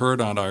material heard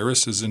on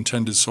IRIS is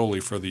intended solely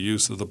for the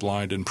use of the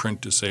blind and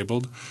print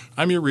disabled.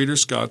 I'm your reader,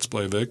 Scott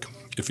Splavik.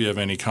 If you have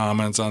any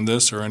comments on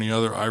this or any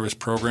other IRIS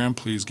program,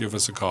 please give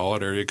us a call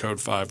at area code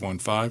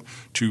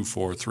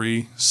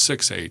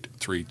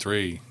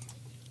 515-243-6833.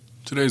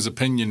 Today's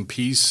opinion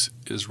piece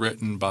is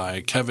written by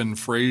Kevin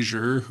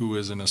Frazier, who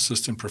is an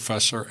assistant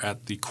professor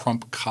at the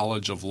Crump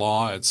College of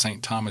Law at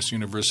St. Thomas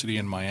University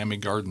in Miami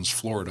Gardens,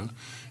 Florida.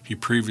 He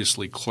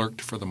previously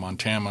clerked for the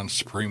Montana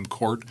Supreme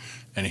Court,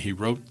 and he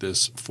wrote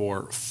this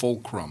for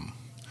Fulcrum.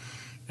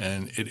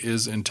 And it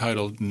is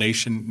entitled,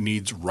 Nation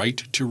Needs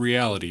Right to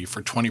Reality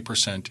for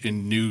 20%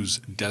 in News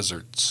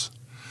Deserts.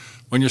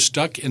 When you're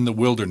stuck in the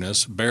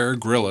wilderness, Bear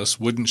Grylls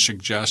wouldn't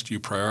suggest you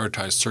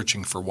prioritize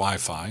searching for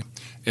Wi-Fi.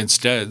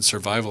 Instead,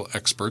 survival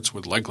experts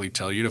would likely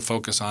tell you to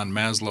focus on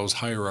Maslow's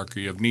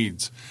hierarchy of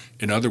needs.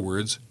 In other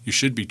words, you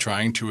should be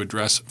trying to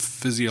address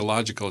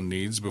physiological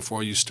needs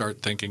before you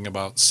start thinking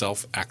about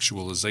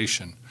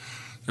self-actualization.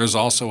 There's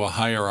also a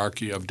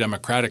hierarchy of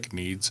democratic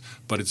needs,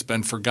 but it's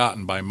been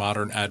forgotten by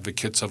modern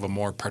advocates of a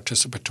more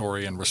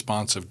participatory and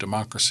responsive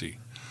democracy.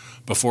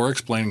 Before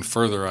explaining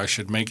further, I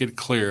should make it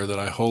clear that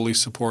I wholly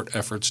support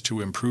efforts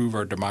to improve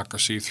our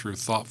democracy through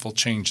thoughtful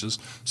changes,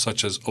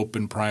 such as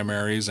open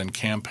primaries and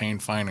campaign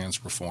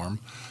finance reform.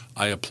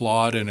 I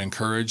applaud and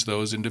encourage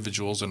those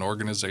individuals and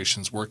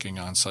organizations working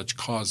on such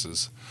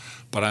causes.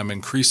 But I'm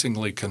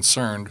increasingly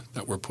concerned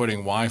that we're putting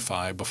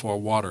Wi-Fi before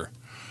water.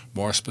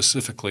 More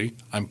specifically,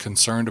 I'm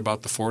concerned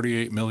about the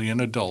 48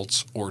 million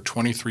adults, or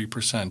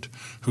 23%,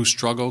 who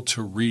struggle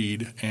to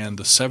read and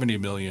the 70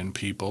 million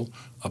people,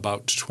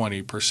 about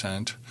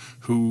 20%,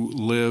 who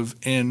live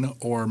in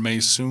or may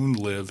soon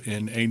live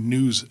in a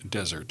news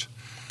desert.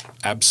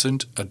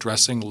 Absent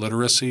addressing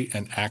literacy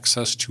and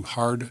access to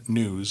hard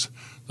news,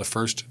 the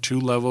first two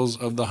levels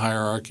of the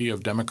hierarchy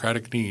of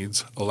democratic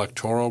needs,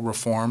 electoral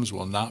reforms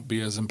will not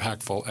be as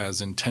impactful as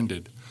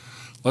intended.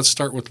 Let's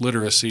start with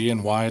literacy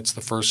and why it's the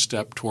first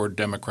step toward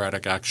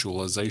democratic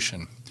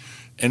actualization.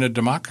 In a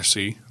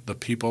democracy, the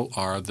people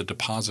are the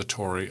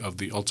depository of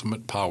the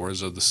ultimate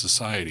powers of the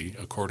society,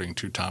 according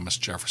to Thomas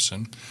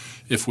Jefferson.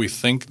 If we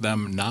think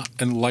them not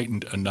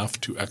enlightened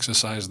enough to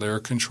exercise their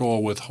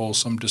control with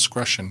wholesome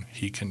discretion,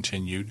 he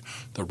continued,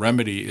 the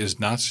remedy is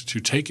not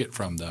to take it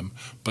from them,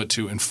 but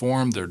to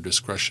inform their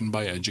discretion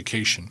by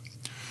education.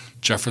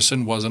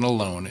 Jefferson wasn't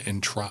alone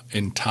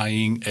in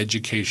tying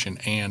education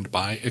and,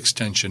 by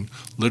extension,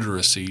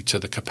 literacy to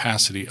the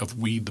capacity of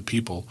we the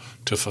people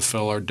to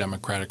fulfill our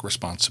democratic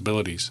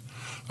responsibilities.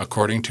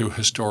 According to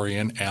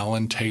historian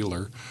Alan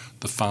Taylor,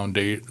 the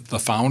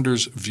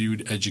founders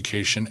viewed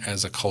education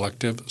as a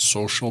collective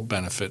social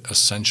benefit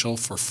essential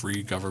for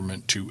free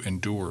government to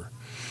endure.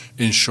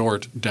 In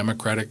short,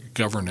 democratic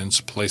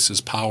governance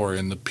places power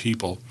in the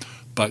people,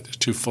 but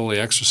to fully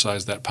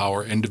exercise that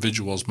power,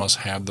 individuals must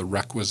have the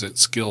requisite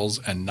skills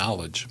and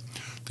knowledge.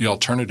 The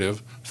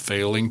alternative,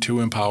 failing to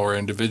empower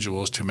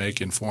individuals to make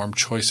informed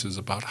choices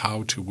about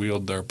how to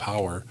wield their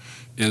power,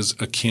 is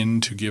akin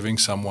to giving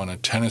someone a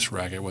tennis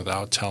racket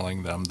without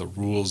telling them the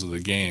rules of the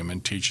game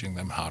and teaching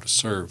them how to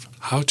serve.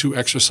 How to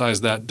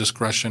exercise that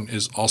discretion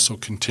is also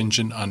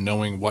contingent on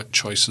knowing what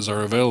choices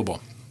are available.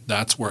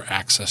 That's where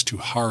access to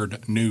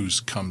hard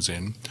news comes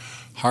in.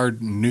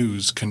 Hard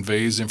news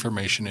conveys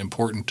information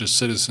important to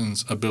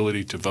citizens'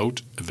 ability to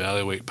vote,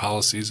 evaluate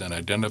policies, and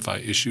identify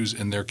issues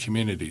in their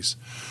communities.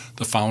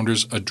 The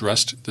founders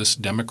addressed this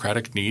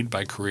democratic need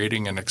by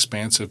creating an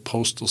expansive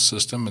postal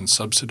system and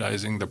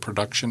subsidizing the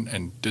production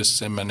and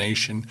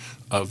dissemination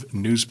of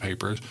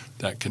newspapers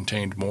that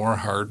contained more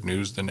hard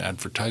news than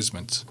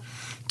advertisements.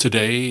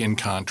 Today, in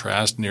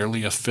contrast,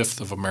 nearly a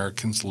fifth of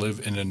Americans live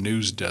in a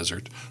news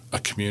desert, a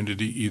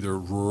community either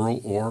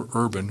rural or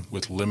urban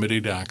with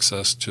limited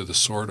access to the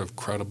sort of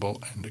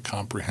credible and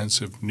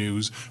comprehensive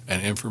news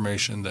and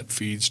information that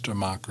feeds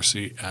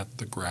democracy at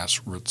the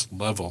grassroots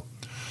level.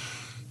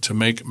 To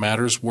make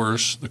matters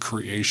worse, the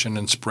creation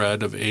and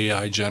spread of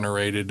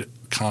AI-generated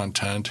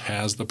content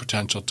has the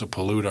potential to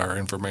pollute our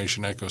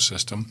information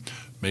ecosystem,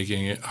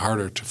 making it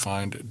harder to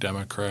find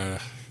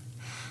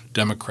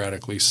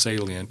democratically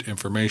salient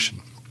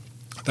information.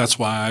 That's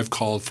why I've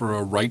called for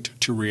a right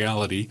to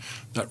reality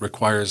that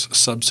requires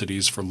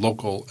subsidies for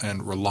local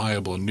and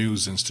reliable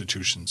news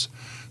institutions.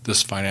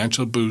 This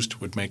financial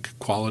boost would make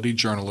quality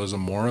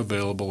journalism more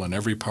available in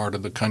every part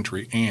of the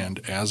country and,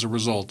 as a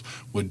result,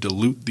 would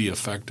dilute the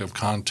effect of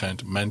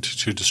content meant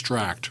to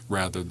distract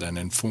rather than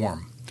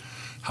inform.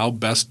 How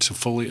best to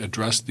fully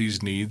address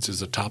these needs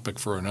is a topic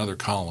for another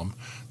column.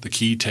 The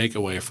key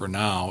takeaway for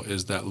now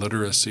is that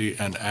literacy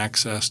and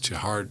access to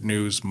hard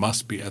news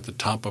must be at the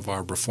top of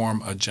our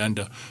reform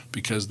agenda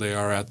because they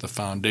are at the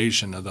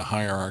foundation of the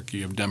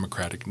hierarchy of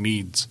democratic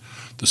needs.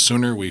 The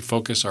sooner we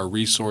focus our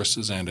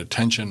resources and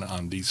attention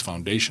on these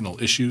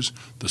foundational issues,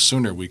 the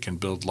sooner we can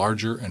build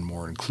larger and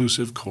more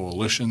inclusive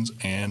coalitions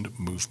and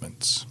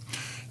movements.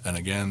 And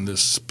again,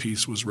 this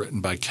piece was written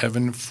by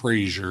Kevin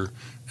Frazier,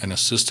 an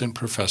assistant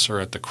professor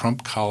at the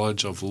Crump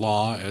College of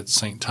Law at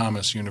St.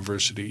 Thomas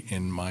University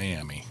in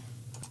Miami.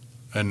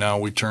 And now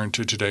we turn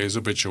to today's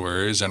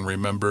obituaries and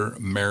remember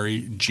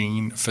Mary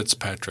Jean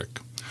Fitzpatrick.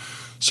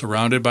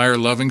 Surrounded by her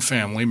loving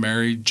family,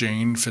 Mary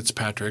Jane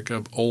Fitzpatrick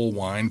of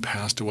Olwine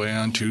passed away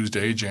on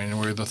Tuesday,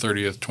 January the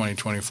 30th,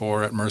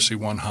 2024 at Mercy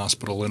One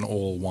Hospital in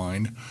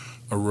Olwine.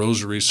 A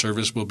rosary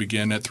service will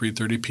begin at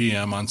 3:30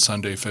 p.m. on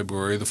Sunday,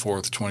 February the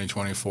 4th,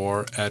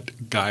 2024 at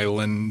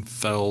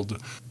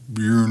Geilenfeld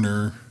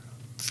Brunner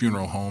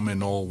Funeral Home in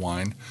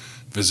Olwine.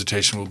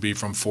 Visitation will be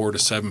from 4 to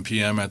 7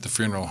 p.m. at the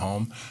funeral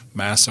home.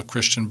 Mass of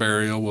Christian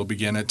burial will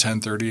begin at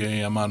 10:30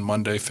 a.m. on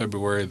Monday,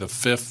 February the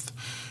 5th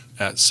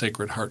at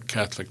Sacred Heart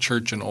Catholic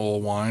Church in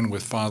Olwine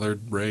with Father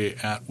Ray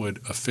Atwood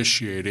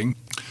officiating.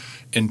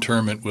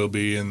 Interment will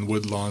be in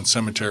Woodlawn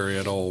Cemetery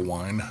at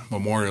Olwine.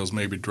 Memorials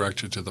may be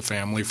directed to the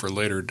family for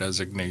later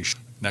designation.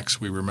 Next,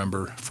 we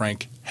remember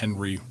Frank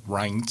Henry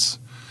Reintz.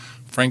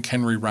 Frank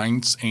Henry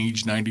Reintz,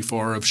 age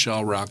 94, of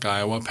Shell Rock,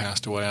 Iowa,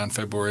 passed away on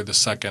February the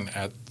 2nd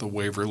at the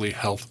Waverly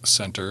Health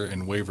Center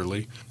in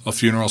Waverly. A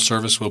funeral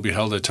service will be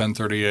held at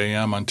 10:30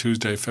 a.m. on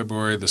Tuesday,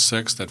 February the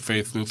 6th at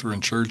Faith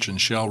Lutheran Church in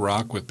Shell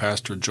Rock with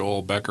Pastor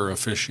Joel Becker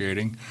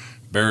officiating.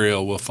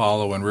 Burial will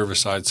follow in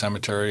Riverside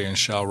Cemetery in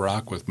Shell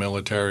Rock with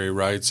military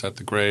rites at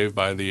the grave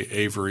by the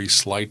Avery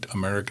Slight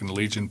American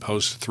Legion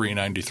Post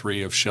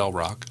 393 of Shell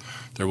Rock.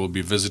 There will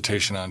be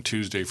visitation on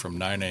Tuesday from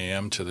 9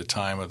 a.m. to the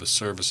time of the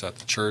service at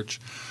the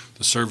church.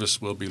 The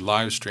service will be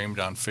live streamed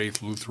on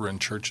Faith Lutheran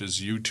Church's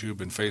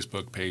YouTube and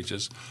Facebook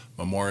pages.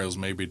 Memorials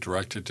may be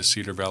directed to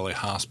Cedar Valley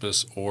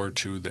Hospice or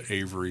to the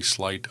Avery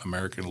Slight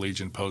American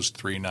Legion Post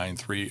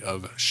 393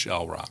 of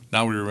Shell Rock.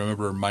 Now we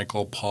remember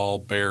Michael Paul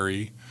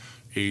Berry,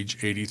 age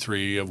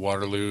 83, of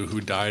Waterloo,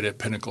 who died at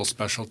Pinnacle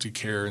Specialty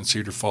Care in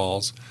Cedar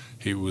Falls.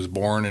 He was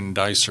born in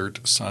Dysart,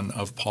 son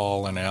of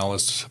Paul and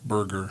Alice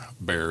Berger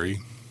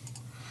Berry.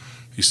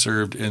 He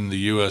served in the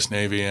U.S.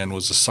 Navy and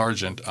was a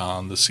sergeant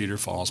on the Cedar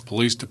Falls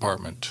Police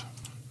Department.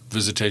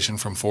 Visitation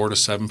from 4 to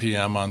 7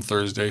 p.m. on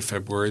Thursday,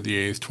 February the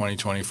 8th,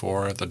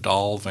 2024 at the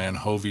Dahl Van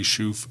Hovey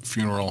Schoof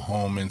Funeral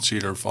Home in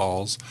Cedar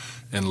Falls.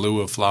 In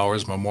lieu of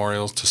flowers,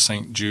 memorials to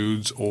St.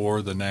 Jude's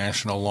or the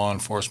National Law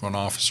Enforcement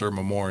Officer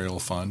Memorial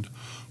Fund.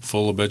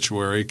 Full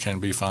obituary can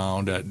be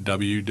found at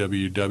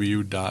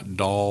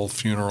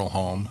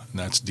www.dahlfuneralhome, and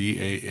that's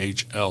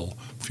DAHL,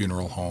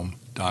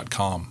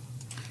 funeralhome.com.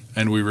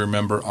 And we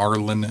remember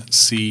Arlen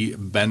C.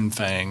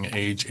 Benfang,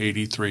 age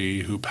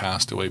 83, who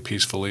passed away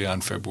peacefully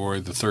on February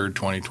the 3rd,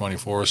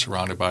 2024,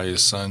 surrounded by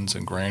his sons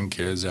and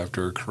grandkids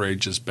after a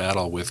courageous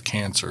battle with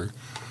cancer.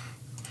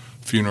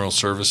 Funeral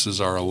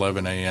services are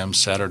 11 a.m.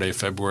 Saturday,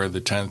 February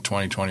the 10th,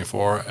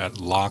 2024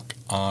 at Lock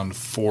on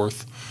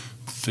 4th,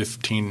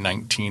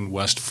 1519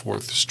 West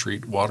 4th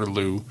Street,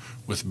 Waterloo,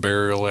 with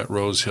burial at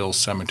Rose Hill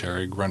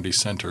Cemetery, Grundy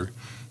Center.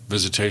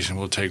 Visitation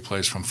will take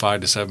place from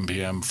 5 to 7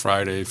 p.m.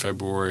 Friday,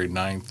 February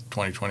 9th,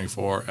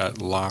 2024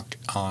 at Lock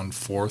on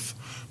 4th.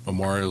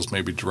 Memorials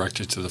may be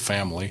directed to the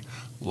family.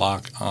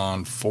 Lock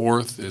on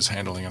 4th is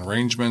handling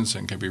arrangements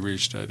and can be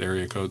reached at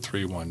area code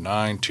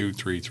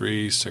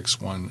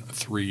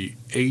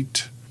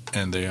 319-233-6138,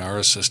 and they are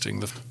assisting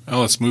the...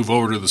 Now let's move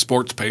over to the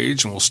sports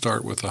page, and we'll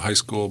start with a high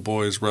school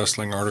boys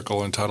wrestling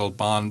article entitled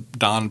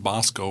Don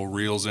Bosco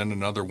Reels in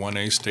Another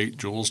 1A State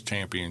Jewels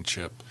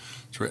Championship.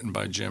 It's written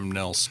by Jim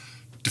Nelson.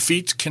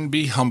 Defeat can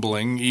be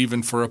humbling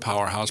even for a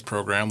powerhouse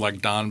program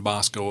like Don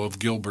Bosco of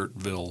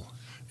Gilbertville.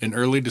 In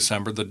early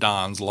December, the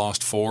Dons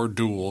lost 4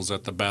 duels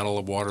at the Battle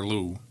of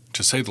Waterloo.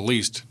 To say the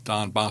least,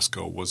 Don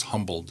Bosco was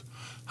humbled.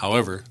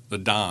 However, the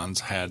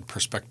Dons had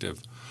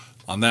perspective.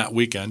 On that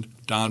weekend,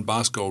 Don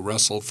Bosco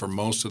wrestled for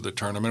most of the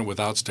tournament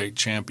without state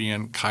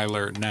champion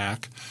Kyler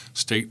Knack,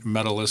 state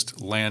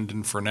medalist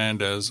Landon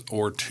Fernandez,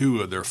 or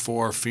 2 of their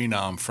 4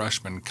 phenom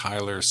freshmen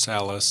Kyler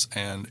Salas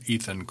and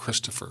Ethan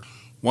Christopher.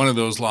 One of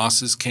those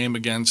losses came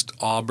against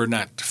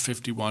Auburnett,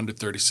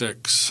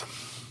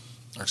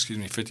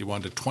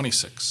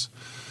 51-26.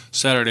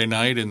 Saturday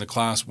night in the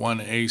Class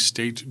 1A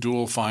state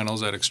dual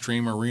finals at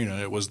Extreme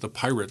Arena, it was the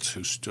Pirates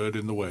who stood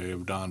in the way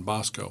of Don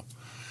Bosco.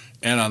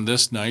 And on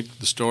this night,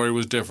 the story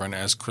was different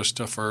as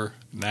Christopher,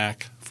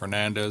 Knack,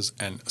 Fernandez,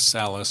 and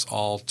Salas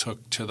all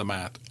took to the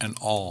mat and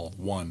all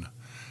won.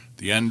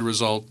 The end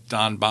result,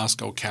 Don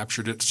Bosco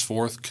captured its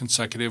 4th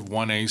consecutive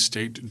 1A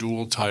state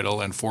dual title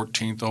and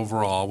 14th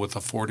overall with a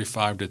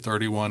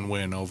 45-31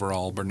 win over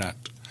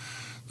Auburnett.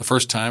 The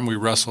first time we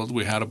wrestled,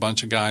 we had a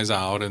bunch of guys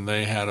out, and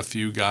they had a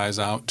few guys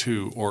out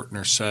too,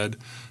 Ortner said.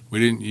 We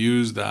didn't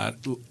use that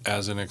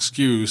as an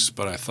excuse,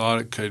 but I thought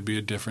it could be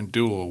a different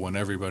duel when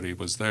everybody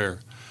was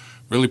there.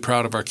 Really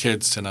proud of our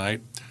kids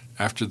tonight.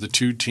 After the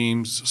 2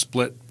 teams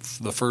split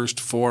the first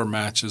 4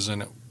 matches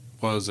and it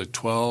was a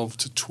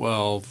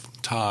 12-12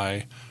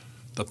 tie,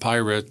 the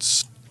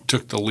Pirates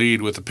took the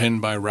lead with a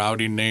pin by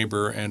Rowdy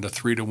Neighbor and a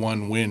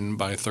 3-1 win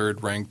by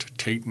 3rd-ranked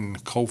Tayton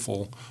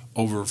Kofel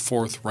over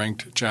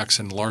 4th-ranked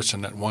Jackson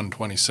Larson at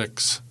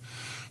 126.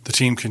 The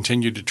team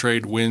continued to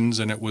trade wins,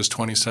 and it was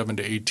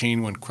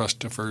 27-18 when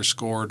Christopher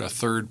scored a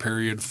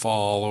third-period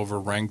fall over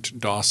ranked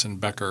Dawson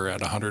Becker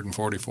at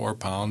 144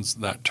 pounds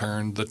that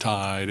turned the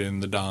tide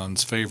in the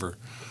Dons' favor.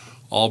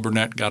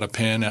 Alburnett got a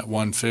pin at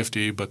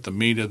 150, but the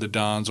meat of the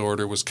Dons'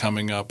 order was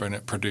coming up, and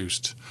it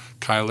produced.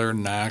 Kyler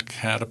Knack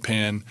had a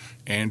pin,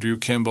 Andrew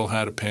Kimball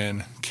had a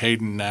pin,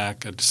 Caden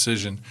Knack a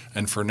decision,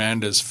 and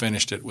Fernandez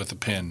finished it with a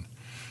pin.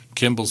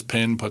 Kimball's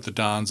pin put the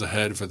Dons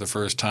ahead for the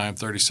first time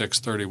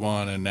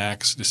 36-31, and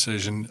Knack's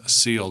decision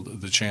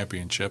sealed the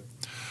championship.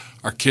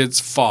 Our kids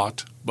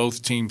fought,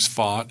 both teams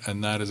fought,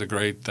 and that is a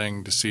great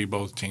thing to see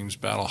both teams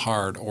battle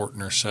hard,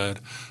 Ortner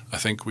said. I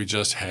think we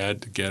just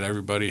had to get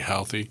everybody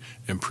healthy,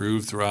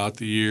 improve throughout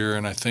the year,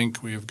 and I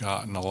think we have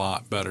gotten a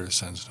lot better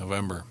since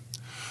November.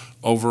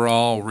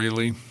 Overall,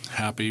 really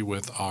happy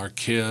with our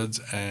kids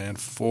and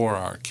for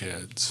our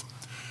kids.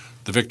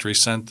 The victory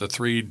sent the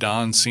three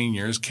Don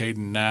seniors, Caden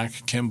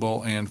Knack,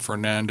 Kimball, and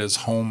Fernandez,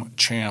 home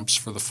champs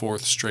for the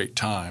fourth straight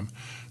time.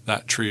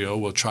 That trio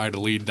will try to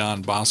lead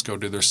Don Bosco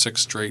to their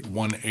sixth straight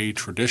 1A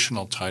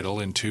traditional title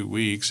in 2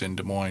 weeks in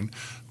Des Moines,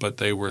 but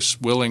they were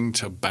willing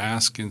to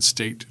bask in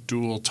state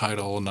dual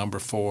title number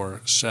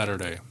 4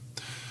 Saturday.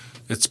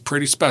 It's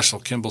pretty special,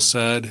 Kimball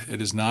said.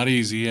 It is not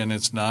easy, and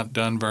it's not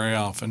done very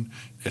often.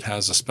 It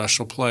has a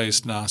special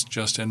place, not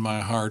just in my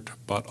heart,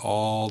 but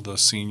all the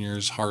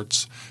seniors'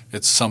 hearts.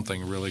 It's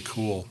something really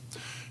cool.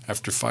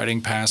 After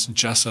fighting past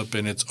Jessup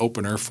in its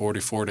opener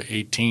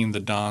 44-18, the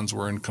Dons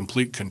were in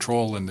complete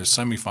control in their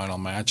semifinal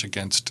match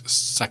against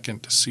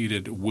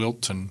second-seeded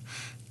Wilton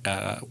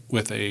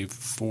with a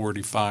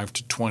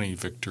 45-20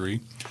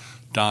 victory.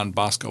 Don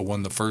Bosco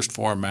won the first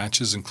 4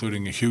 matches,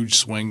 including a huge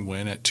swing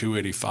win at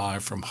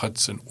 285 from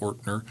Hudson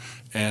Ortner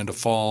and a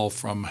fall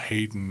from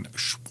Hayden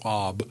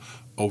Schwab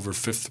over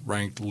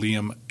 5th-ranked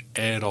Liam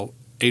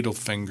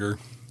Adelfinger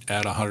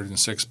at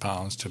 106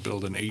 pounds to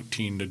build an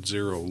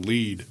 18-0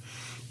 lead.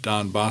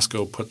 Don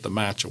Bosco put the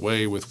match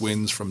away with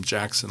wins from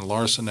Jackson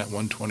Larson at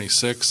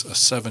 126, a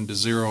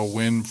 7-0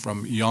 win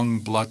from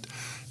Youngblood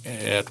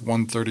at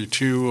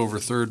 132 over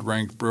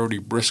 3rd-ranked Brody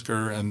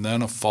Brisker, and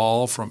then a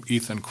fall from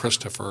Ethan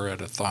Christopher at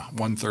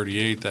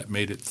 138 that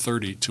made it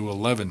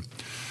 30-11.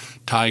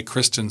 Ty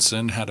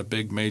Christensen had a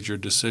big major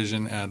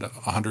decision at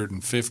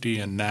 150,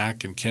 and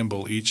Knack and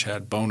Kimball each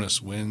had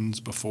bonus wins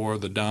before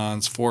the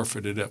Dons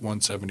forfeited at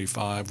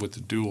 175 with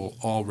the duel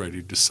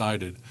already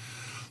decided.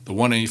 The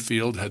 1A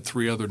field had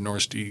 3 other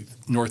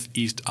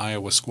Northeast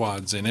Iowa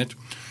squads in it,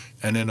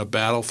 and in a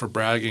battle for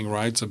bragging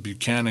rights of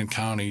Buchanan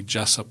County,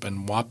 Jessup,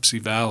 and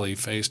Wapsie Valley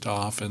faced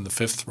off in the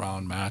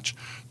 5th-round match.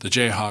 The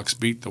Jayhawks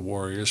beat the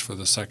Warriors for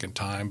the second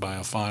time by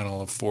a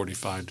final of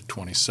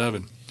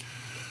 45-27.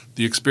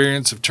 The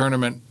experience of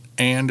tournament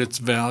and its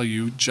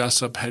value,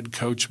 Jessup head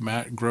coach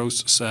Matt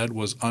Gross said,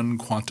 was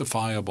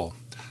unquantifiable.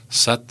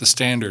 Set the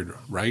standard,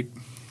 right?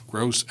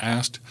 Gross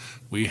asked.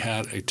 We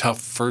had a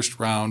tough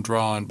first-round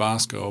draw in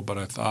Bosco, but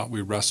I thought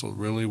we wrestled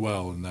really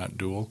well in that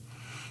duel.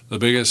 The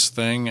biggest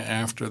thing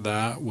after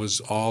that was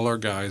all our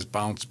guys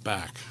bounced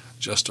back.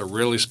 Just a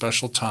really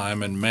special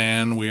time, and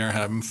man, we are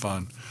having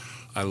fun.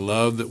 I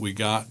love that we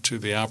got to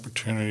the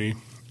opportunity,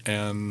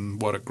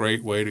 and what a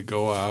great way to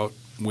go out,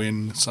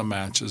 win some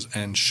matches,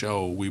 and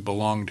show we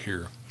belonged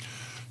here.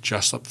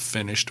 Jessup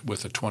finished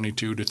with a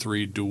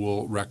 22-3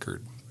 duel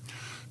record.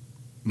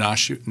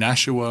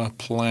 Nashua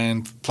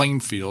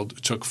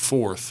Plainfield took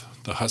 4th.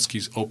 The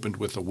Huskies opened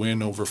with a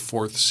win over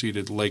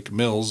 4th-seeded Lake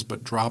Mills,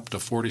 but dropped a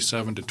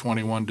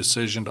 47-21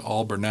 decision to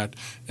Alburnett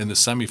in the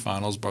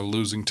semifinals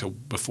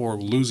before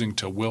losing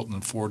to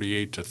Wilton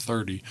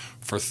 48-30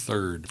 for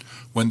 3rd.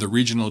 When the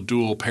regional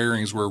dual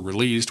pairings were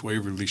released,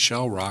 Waverly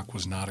Shell Rock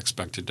was not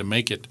expected to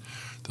make it.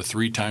 The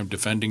 3-time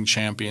defending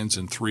champions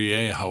in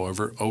 3A,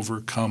 however,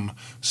 overcome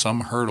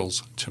some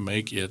hurdles to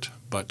make it,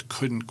 but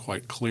couldn't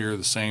quite clear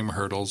the same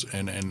hurdles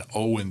in an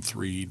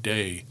 0-3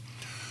 day.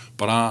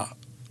 But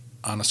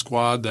on a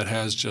squad that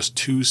has just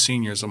 2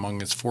 seniors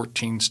among its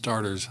 14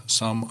 starters,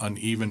 some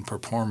uneven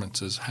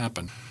performances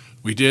happen.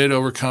 We did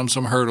overcome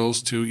some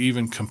hurdles to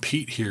even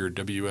compete here,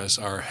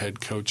 WSR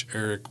head coach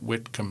Eric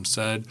Whitcomb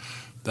said.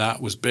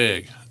 That was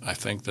big. I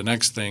think the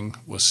next thing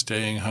was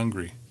staying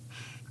hungry.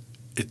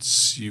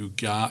 You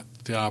got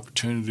the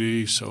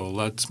opportunity, so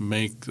let's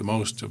make the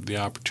most of the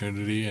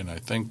opportunity. And I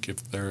think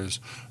if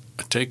there's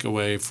a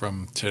takeaway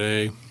from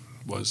today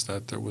was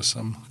that there was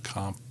some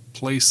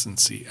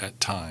complacency at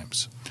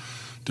times.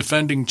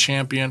 Defending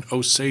champion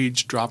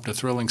Osage dropped a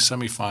thrilling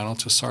semifinal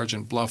to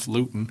Sergeant Bluff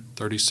Luton,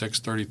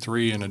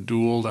 36-33, in a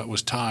duel that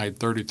was tied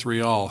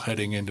 33-all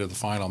heading into the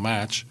final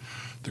match.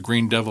 The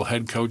Green Devil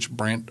head coach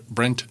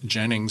Brent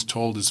Jennings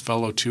told his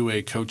fellow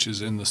 2A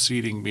coaches in the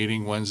seating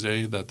meeting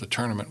Wednesday that the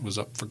tournament was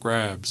up for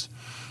grabs.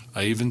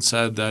 I even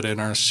said that in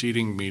our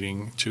seating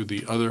meeting to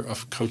the other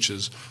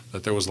coaches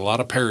that there was a lot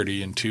of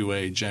parity in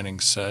 2A,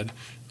 Jennings said.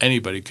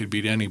 Anybody could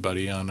beat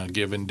anybody on a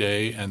given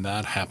day, and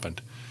that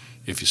happened.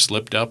 If you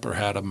slipped up or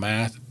had a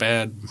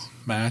bad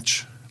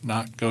match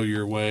not go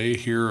your way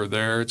here or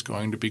there, it's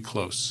going to be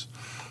close.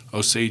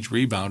 Osage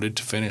rebounded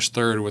to finish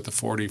third with a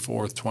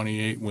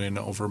 44-28 win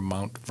over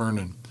Mount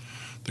Vernon.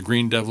 The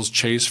Green Devils'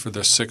 chase for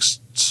their sixth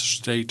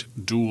state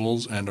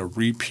duels and a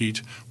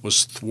repeat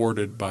was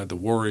thwarted by the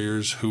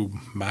Warriors, who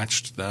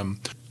matched them.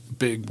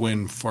 Big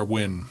win.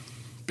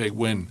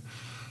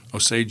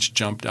 Osage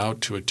jumped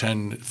out to a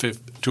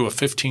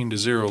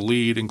 15-0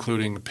 lead,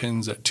 including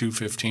pins at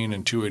 215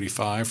 and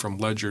 285 from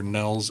Ledger,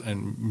 Nels,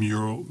 and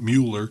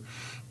Mueller.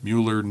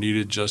 Mueller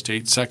needed just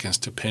 8 seconds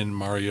to pin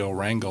Mario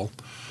Rangel.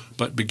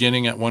 But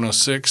beginning at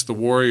 106, the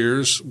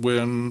Warriors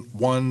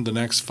won the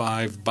next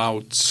 5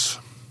 bouts,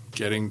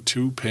 getting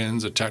 2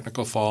 pins, a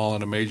technical fall,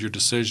 and a major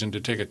decision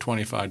to take a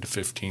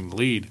 25-15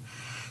 lead.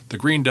 The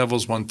Green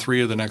Devils won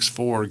 3 of the next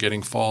 4,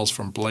 getting falls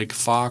from Blake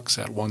Fox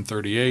at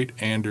 138,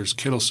 Anders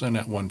Kittleson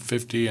at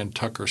 150, and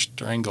Tucker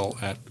Strangle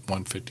at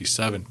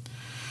 157.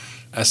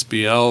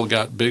 SBL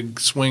got big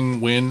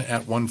swing win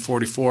at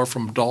 144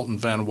 from Dalton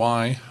Van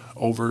Wy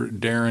over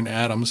Darren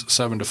Adams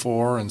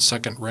 7-4, and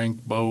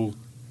second-ranked Bo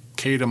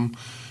Kadam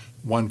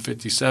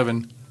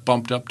 157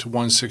 bumped up to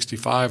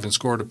 165 and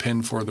scored a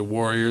pin for the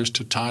Warriors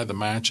to tie the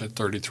match at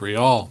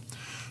 33-all.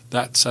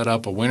 That set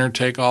up a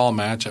winner-take-all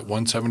match at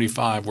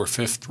 175 where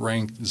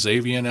 5th-ranked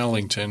Xavier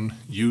Ellington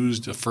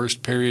used a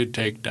first-period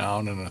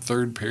takedown and a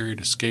third-period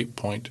escape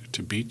point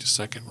to beat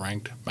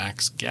second-ranked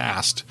Max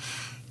Gast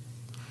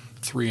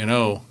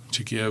 3-0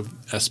 to give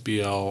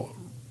SBL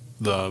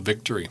the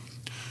victory.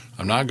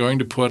 "I'm not going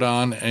to put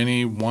on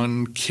any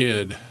one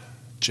kid,"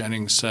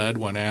 Jennings said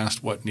when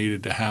asked what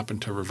needed to happen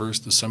to reverse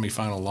the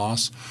semifinal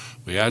loss.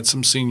 "We had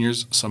some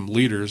seniors, some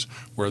leaders,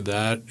 where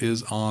that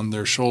is on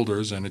their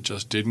shoulders, and it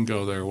just didn't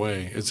go their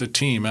way. It's a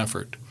team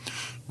effort.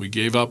 We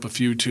gave up a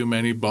few too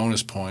many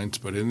bonus points,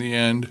 but in the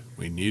end,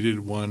 we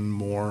needed one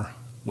more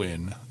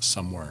win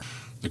somewhere."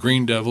 The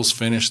Green Devils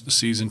finished the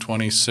season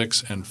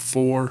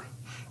 26-4,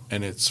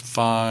 and its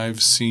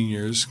 5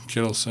 seniors,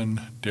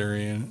 Kittleson,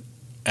 Darian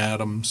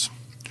Adams,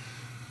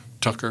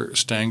 Tucker,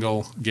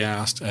 Stangl,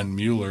 Gast, and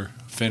Mueller,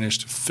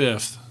 finished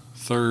 5th,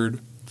 3rd,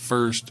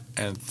 1st,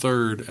 and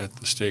 3rd at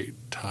the state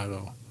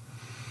title,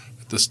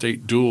 at the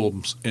state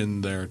duels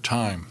in their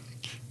time.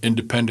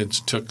 Independence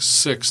took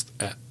 6th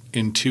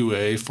in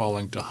 2A,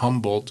 falling to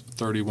Humboldt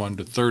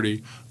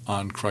 31-30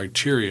 on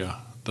criteria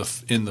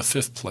in the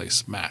 5th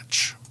place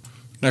match.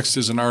 Next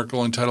is an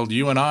article entitled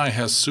 "UNI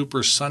has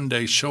Super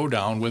Sunday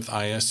Showdown with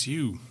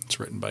ISU." It's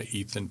written by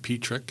Ethan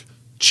Petrick.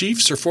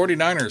 Chiefs or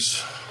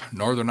 49ers?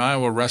 Northern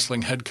Iowa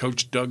wrestling head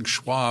coach Doug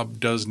Schwab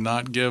does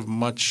not give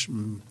much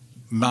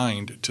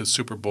mind to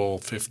Super Bowl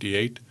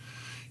 58.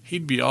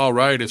 He'd be all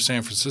right if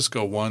San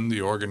Francisco won.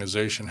 The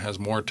organization has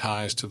more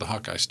ties to the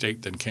Hawkeye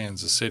State than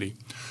Kansas City.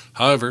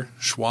 However,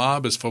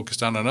 Schwab is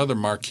focused on another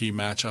marquee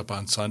matchup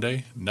on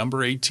Sunday,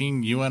 number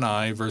 18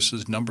 UNI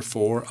versus number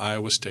 4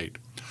 Iowa State.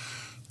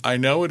 "I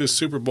know it is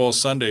Super Bowl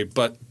Sunday,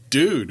 but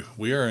dude,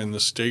 we are in the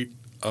state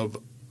of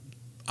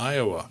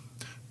Iowa,"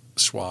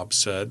 Schwab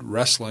said.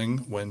 "Wrestling,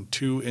 when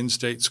 2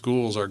 in-state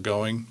schools are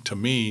going, to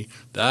me,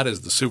 that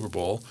is the Super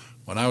Bowl.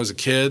 When I was a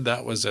kid,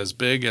 that was as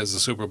big as the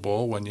Super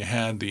Bowl when you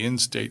had the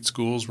in-state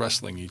schools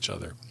wrestling each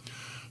other."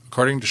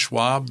 According to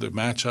Schwab, the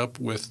matchup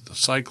with the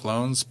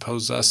Cyclones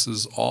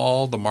possesses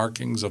all the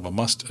markings of a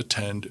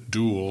must-attend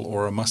duel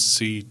or a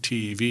must-see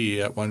TV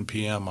at 1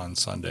 p.m. on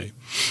Sunday.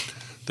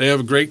 "They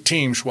have a great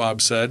team,"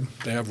 Schwab said.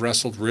 "They have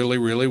wrestled really,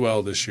 really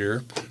well this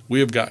year. We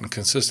have gotten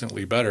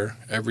consistently better.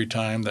 Every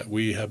time that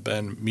we have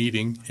been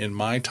meeting in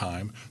my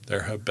time,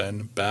 there have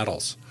been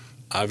battles.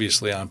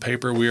 Obviously, on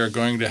paper, we are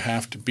going to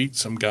have to beat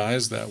some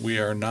guys that we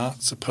are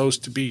not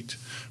supposed to beat.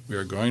 We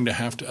are going to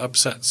have to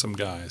upset some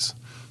guys.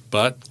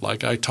 But,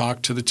 like I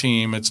talked to the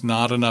team, it's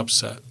not an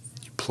upset.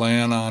 You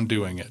plan on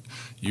doing it.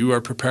 You are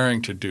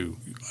preparing to do.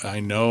 I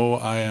know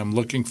I am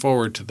looking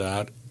forward to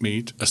that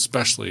meet,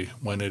 especially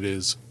when it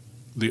is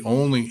the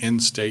only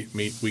in-state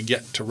meet we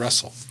get to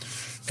wrestle."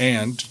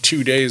 And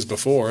 2 days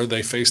before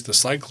they face the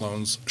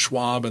Cyclones,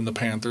 Schwab and the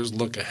Panthers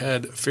look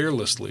ahead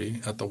fearlessly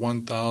at the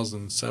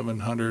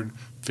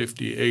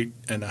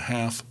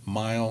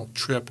 1,758.5-mile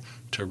trip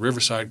to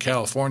Riverside,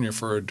 California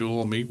for a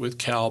dual meet with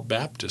Cal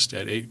Baptist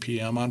at 8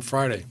 p.m. on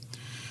Friday.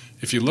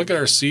 "If you look at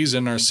our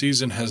season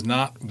has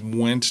not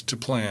went to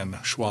plan,"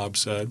 Schwab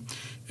said.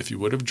 "If you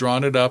would have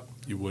drawn it up,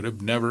 you would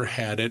have never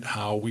had it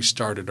how we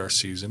started our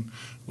season.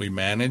 We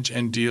manage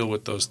and deal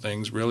with those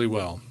things really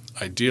well.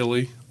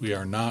 Ideally, we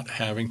are not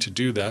having to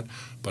do that,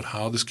 but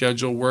how the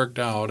schedule worked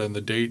out and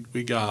the date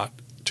we got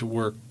to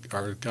work,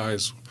 our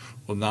guys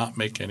will not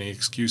make any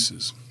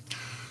excuses."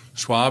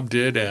 Schwab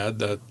did add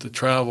that the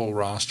travel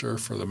roster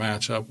for the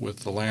matchup with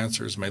the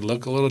Lancers may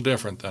look a little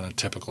different than a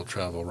typical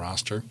travel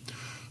roster.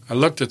 "I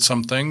looked at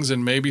some things,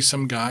 and maybe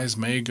some guys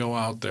may go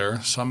out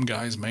there, some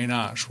guys may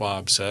not,"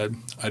 Schwab said.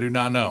 "I do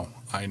not know.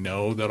 I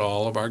know that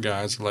all of our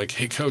guys are like,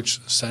 'Hey, coach,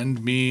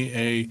 send my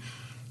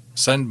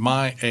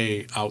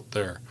A out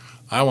there.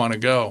 I want to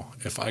go.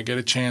 If I get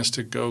a chance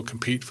to go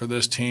compete for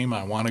this team,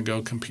 I want to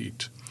go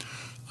compete.'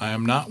 I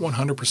am not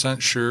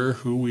 100% sure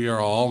who we are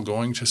all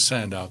going to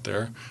send out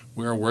there.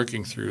 We are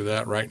working through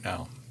that right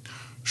now."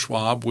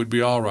 Schwab would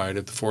be all right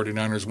if the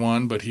 49ers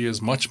won, but he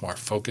is much more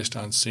focused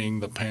on seeing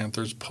the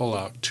Panthers pull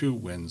out 2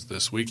 wins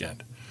this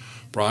weekend.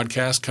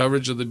 Broadcast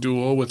coverage of the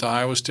duel with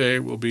Iowa State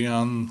will be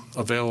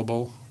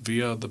available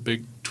via the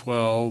Big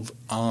 12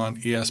 on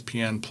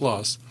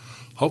ESPN+.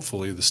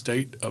 Hopefully the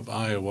state of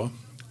Iowa.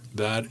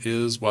 That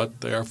is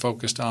what they are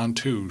focused on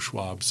too,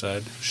 Schwab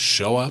said.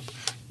 Show up,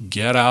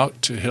 get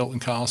out to Hilton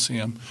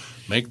Coliseum,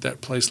 make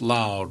that place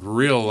loud,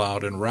 real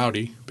loud and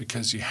rowdy,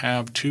 because you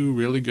have 2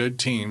 really good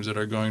teams that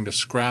are going to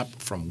scrap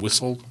from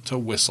whistle to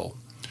whistle.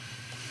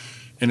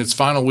 In its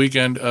final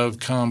weekend of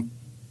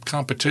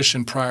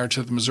competition prior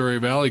to the Missouri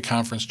Valley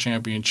Conference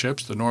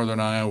Championships, the Northern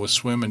Iowa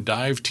swim and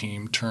dive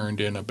team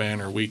turned in a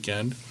banner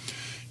weekend.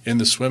 In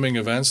the swimming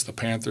events, the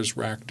Panthers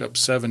racked up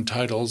 7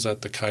 titles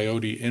at the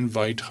Coyote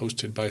Invite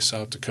hosted by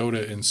South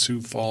Dakota in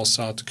Sioux Falls,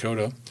 South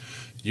Dakota.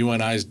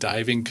 UNI's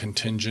diving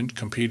contingent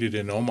competed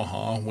in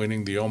Omaha,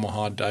 winning the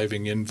Omaha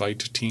Diving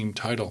Invite team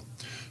title.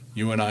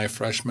 UNI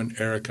freshman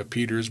Erica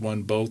Peters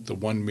won both the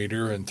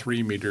 1-meter and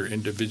 3-meter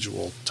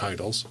individual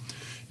titles.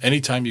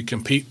 Anytime you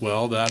compete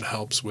well, that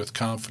helps with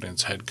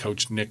confidence, head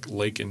coach Nick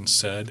Lakin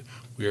said.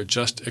 We are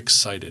just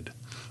excited.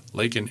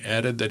 Lakin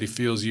added that he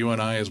feels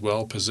UNI is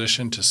well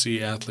positioned to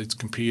see athletes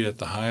compete at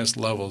the highest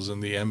levels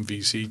in the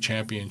MVC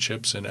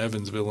Championships in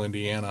Evansville,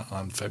 Indiana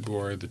on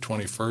February the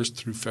 21st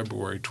through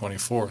February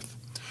 24th.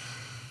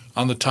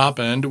 On the top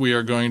end, we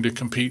are going to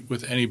compete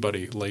with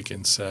anybody,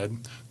 Lakin said.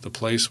 The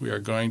place we are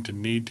going to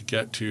need to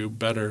get to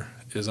better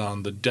is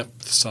on the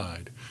depth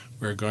side.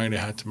 We are going to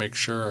have to make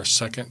sure our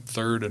 2nd,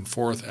 3rd, and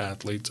 4th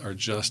athletes are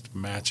just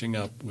matching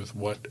up with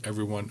what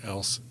everyone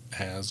else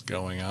has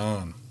going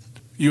on.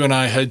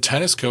 UNI head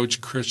tennis coach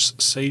Chris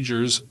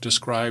Sagers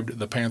described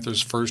the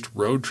Panthers' first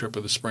road trip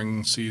of the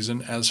spring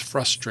season as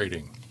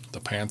frustrating. The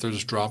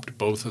Panthers dropped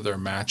both of their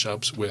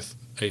matchups with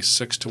a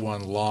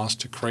 6-1 loss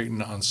to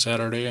Creighton on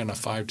Saturday and a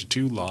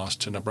 5-2 loss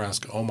to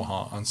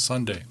Nebraska-Omaha on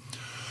Sunday.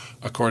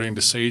 According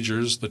to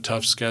Sagers, the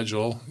tough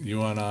schedule,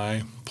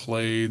 UNI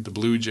played the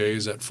Blue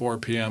Jays at 4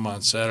 p.m.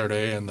 on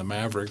Saturday and the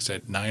Mavericks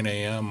at 9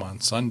 a.m.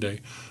 on Sunday,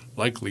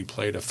 likely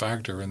played a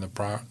factor in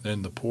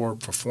the poor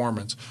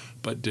performance,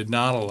 but did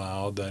not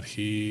allow that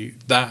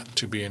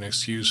to be an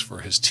excuse for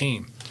his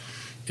team.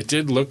 It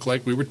did look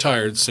like we were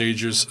tired,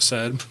 Sagers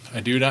said.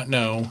 I do not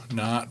know,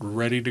 not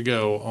ready to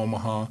go.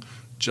 Omaha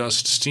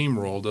just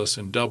steamrolled us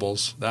in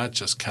doubles. That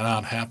just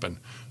cannot happen.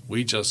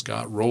 We just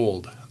got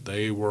rolled.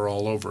 They were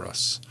all over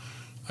us.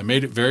 I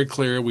made it very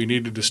clear we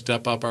needed to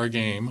step up our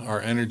game,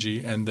 our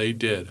energy, and they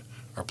did.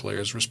 Our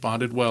players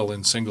responded well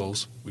in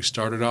singles. We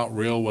started out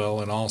real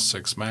well in all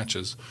 6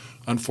 matches.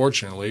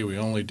 Unfortunately, we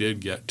only did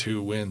get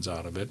 2 wins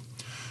out of it.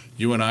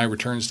 UNI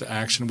returns to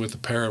action with a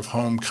pair of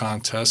home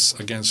contests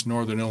against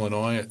Northern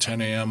Illinois at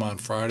 10 a.m. on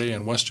Friday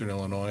and Western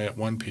Illinois at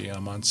 1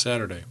 p.m. on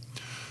Saturday.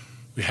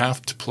 We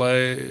have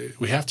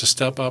to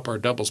step up our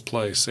doubles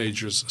play,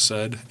 Sagers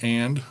said,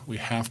 and we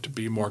have to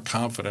be more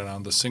confident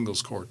on the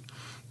singles court.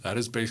 That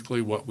is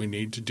basically what we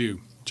need to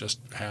do. Just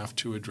have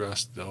to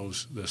address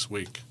those this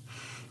week.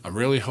 I'm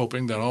really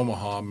hoping that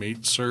Omaha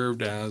meet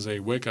served as a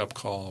wake-up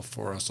call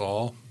for us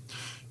all,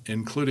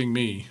 including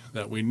me,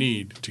 that we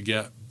need to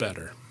get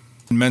better.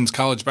 In men's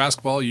college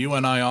basketball,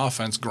 UNI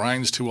offense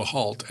grinds to a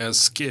halt as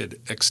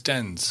skid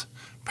extends.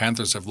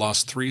 Panthers have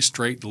lost 3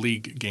 straight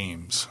league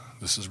games.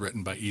 This is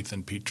written by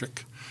Ethan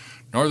Petrick.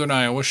 Northern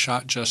Iowa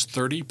shot just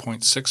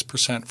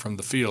 30.6% from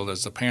the field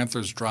as the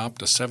Panthers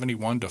dropped a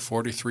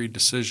 71-43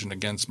 decision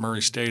against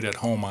Murray State at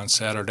home on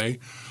Saturday.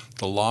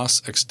 The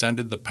loss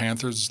extended the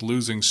Panthers'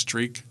 losing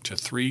streak to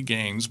 3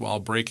 games while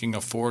breaking a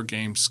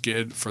 4-game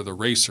skid for the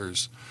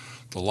Racers.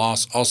 The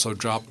loss also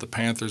dropped the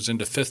Panthers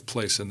into 5th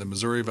place in the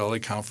Missouri Valley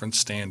Conference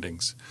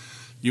standings.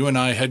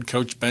 UNI head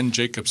coach Ben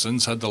Jacobson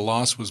said the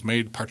loss was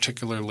made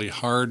particularly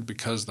hard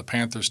because the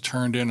Panthers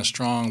turned in a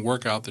strong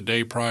workout the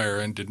day prior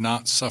and did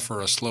not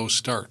suffer a slow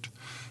start.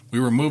 We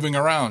were moving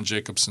around,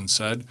 Jacobson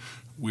said.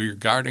 We were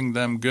guarding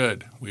them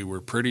good. We were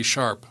pretty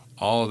sharp.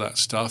 All of that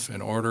stuff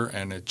in order,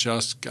 and it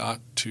just got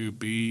to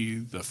be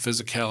the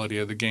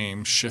physicality of the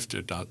game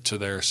shifted to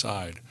their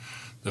side.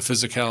 The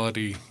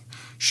physicality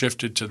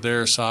shifted to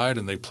their side,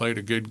 and they played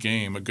a good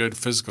game, a good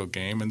physical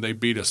game, and they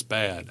beat us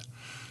bad.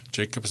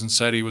 Jacobson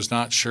said he was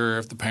not sure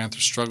if the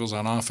Panthers' struggles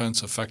on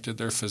offense affected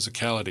their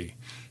physicality.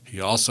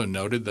 He also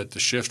noted that the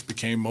shift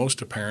became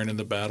most apparent in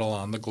the battle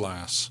on the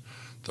glass.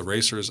 The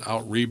Racers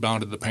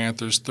out-rebounded the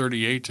Panthers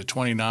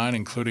 38-29,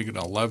 including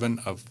 11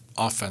 of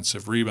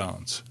offensive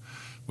rebounds.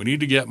 We need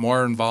to get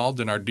more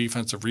involved in our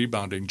defensive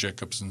rebounding,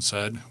 Jacobson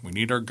said. We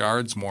need our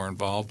guards more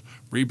involved.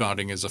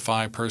 Rebounding is a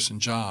 5-person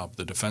job.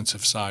 The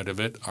defensive side of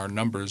it, our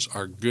numbers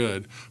are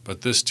good,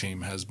 but this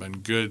team has been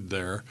good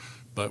there.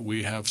 But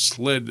we have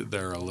slid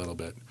there a little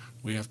bit.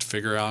 We have to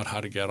figure out how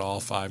to get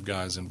all 5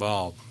 guys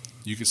involved.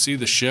 You could see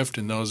the shift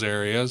in those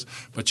areas,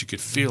 but you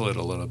could feel it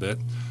a little bit.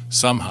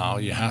 Somehow,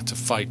 you have to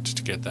fight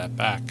to get that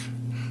back.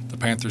 The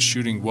Panthers'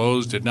 shooting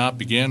woes did not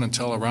begin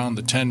until around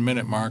the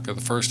 10-minute mark of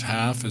the first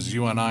half as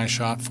UNI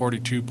shot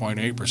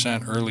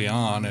 42.8% early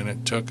on, and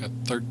it took a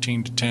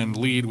 13-10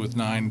 lead with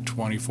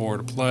 9:24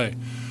 to play.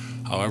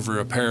 However,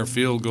 a pair of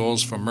field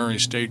goals from Murray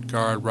State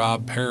guard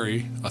Rob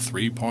Perry, a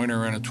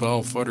three-pointer and a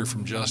 12-footer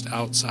from just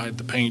outside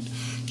the paint,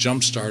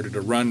 jump-started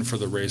a run for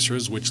the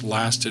Racers, which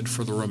lasted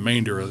for the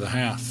remainder of the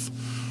half.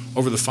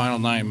 Over the final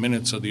 9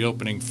 minutes of the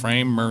opening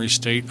frame, Murray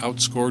State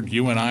outscored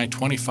UNI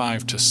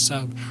 25 to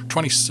 7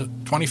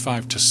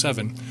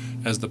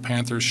 as the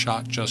Panthers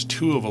shot just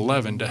 2 of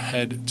 11 to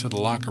head to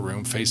the locker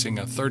room, facing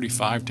a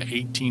 35 to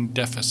 18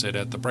 deficit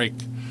at the break.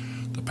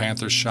 The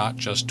Panthers shot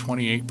just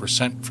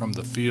 28% from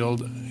the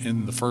field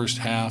in the first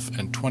half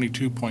and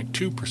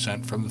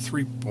 22.2% from the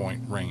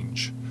three-point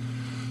range.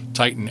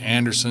 Titan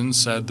Anderson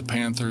said the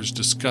Panthers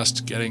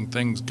discussed getting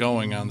things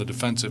going on the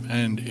defensive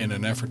end in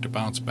an effort to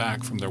bounce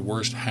back from their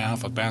worst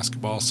half of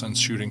basketball since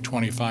shooting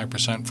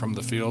 25% from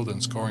the field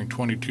and scoring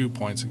 22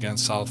 points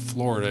against South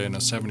Florida in a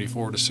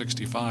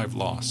 74-65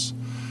 loss.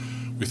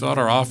 We thought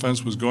our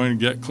offense was going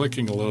to get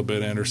clicking a little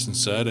bit, Anderson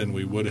said, and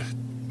we would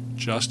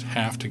just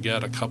have to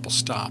get a couple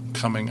stops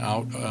coming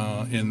out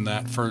in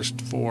that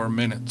first 4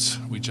 minutes.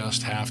 We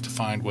just have to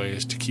find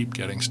ways to keep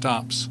getting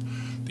stops.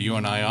 The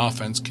UNI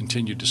offense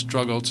continued to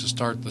struggle to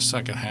start the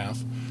second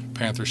half.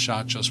 Panthers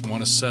shot just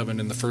 1 of 7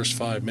 in the first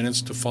 5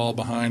 minutes to fall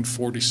behind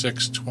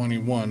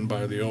 46-21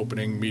 by the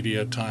opening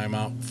media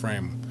timeout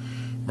frame.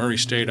 Murray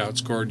State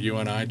outscored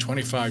UNI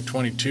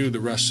 25-22 the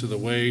rest of the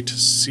way to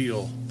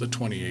seal the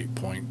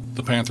 28-point.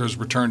 The Panthers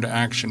returned to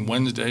action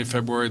Wednesday,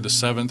 February the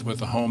 7th,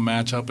 with a home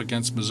matchup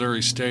against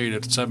Missouri State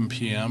at 7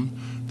 p.m.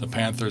 The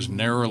Panthers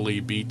narrowly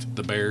beat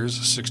the Bears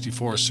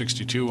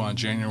 64-62 on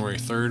January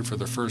 3rd for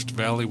their first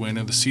Valley win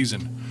of the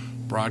season.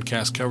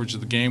 Broadcast coverage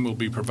of the game will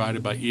be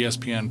provided by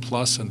ESPN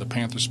Plus and the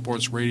Panther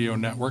Sports Radio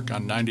Network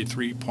on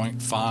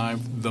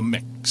 93.5 The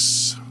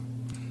Mix.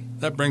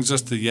 That brings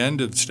us to the end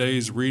of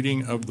today's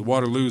reading of the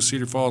Waterloo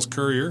Cedar Falls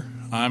Courier.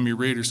 I'm your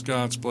reader,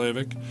 Scott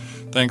Splavik.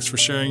 Thanks for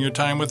sharing your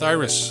time with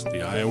IRIS,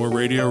 the Iowa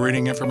Radio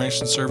Reading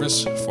Information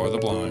Service for the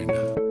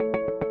Blind.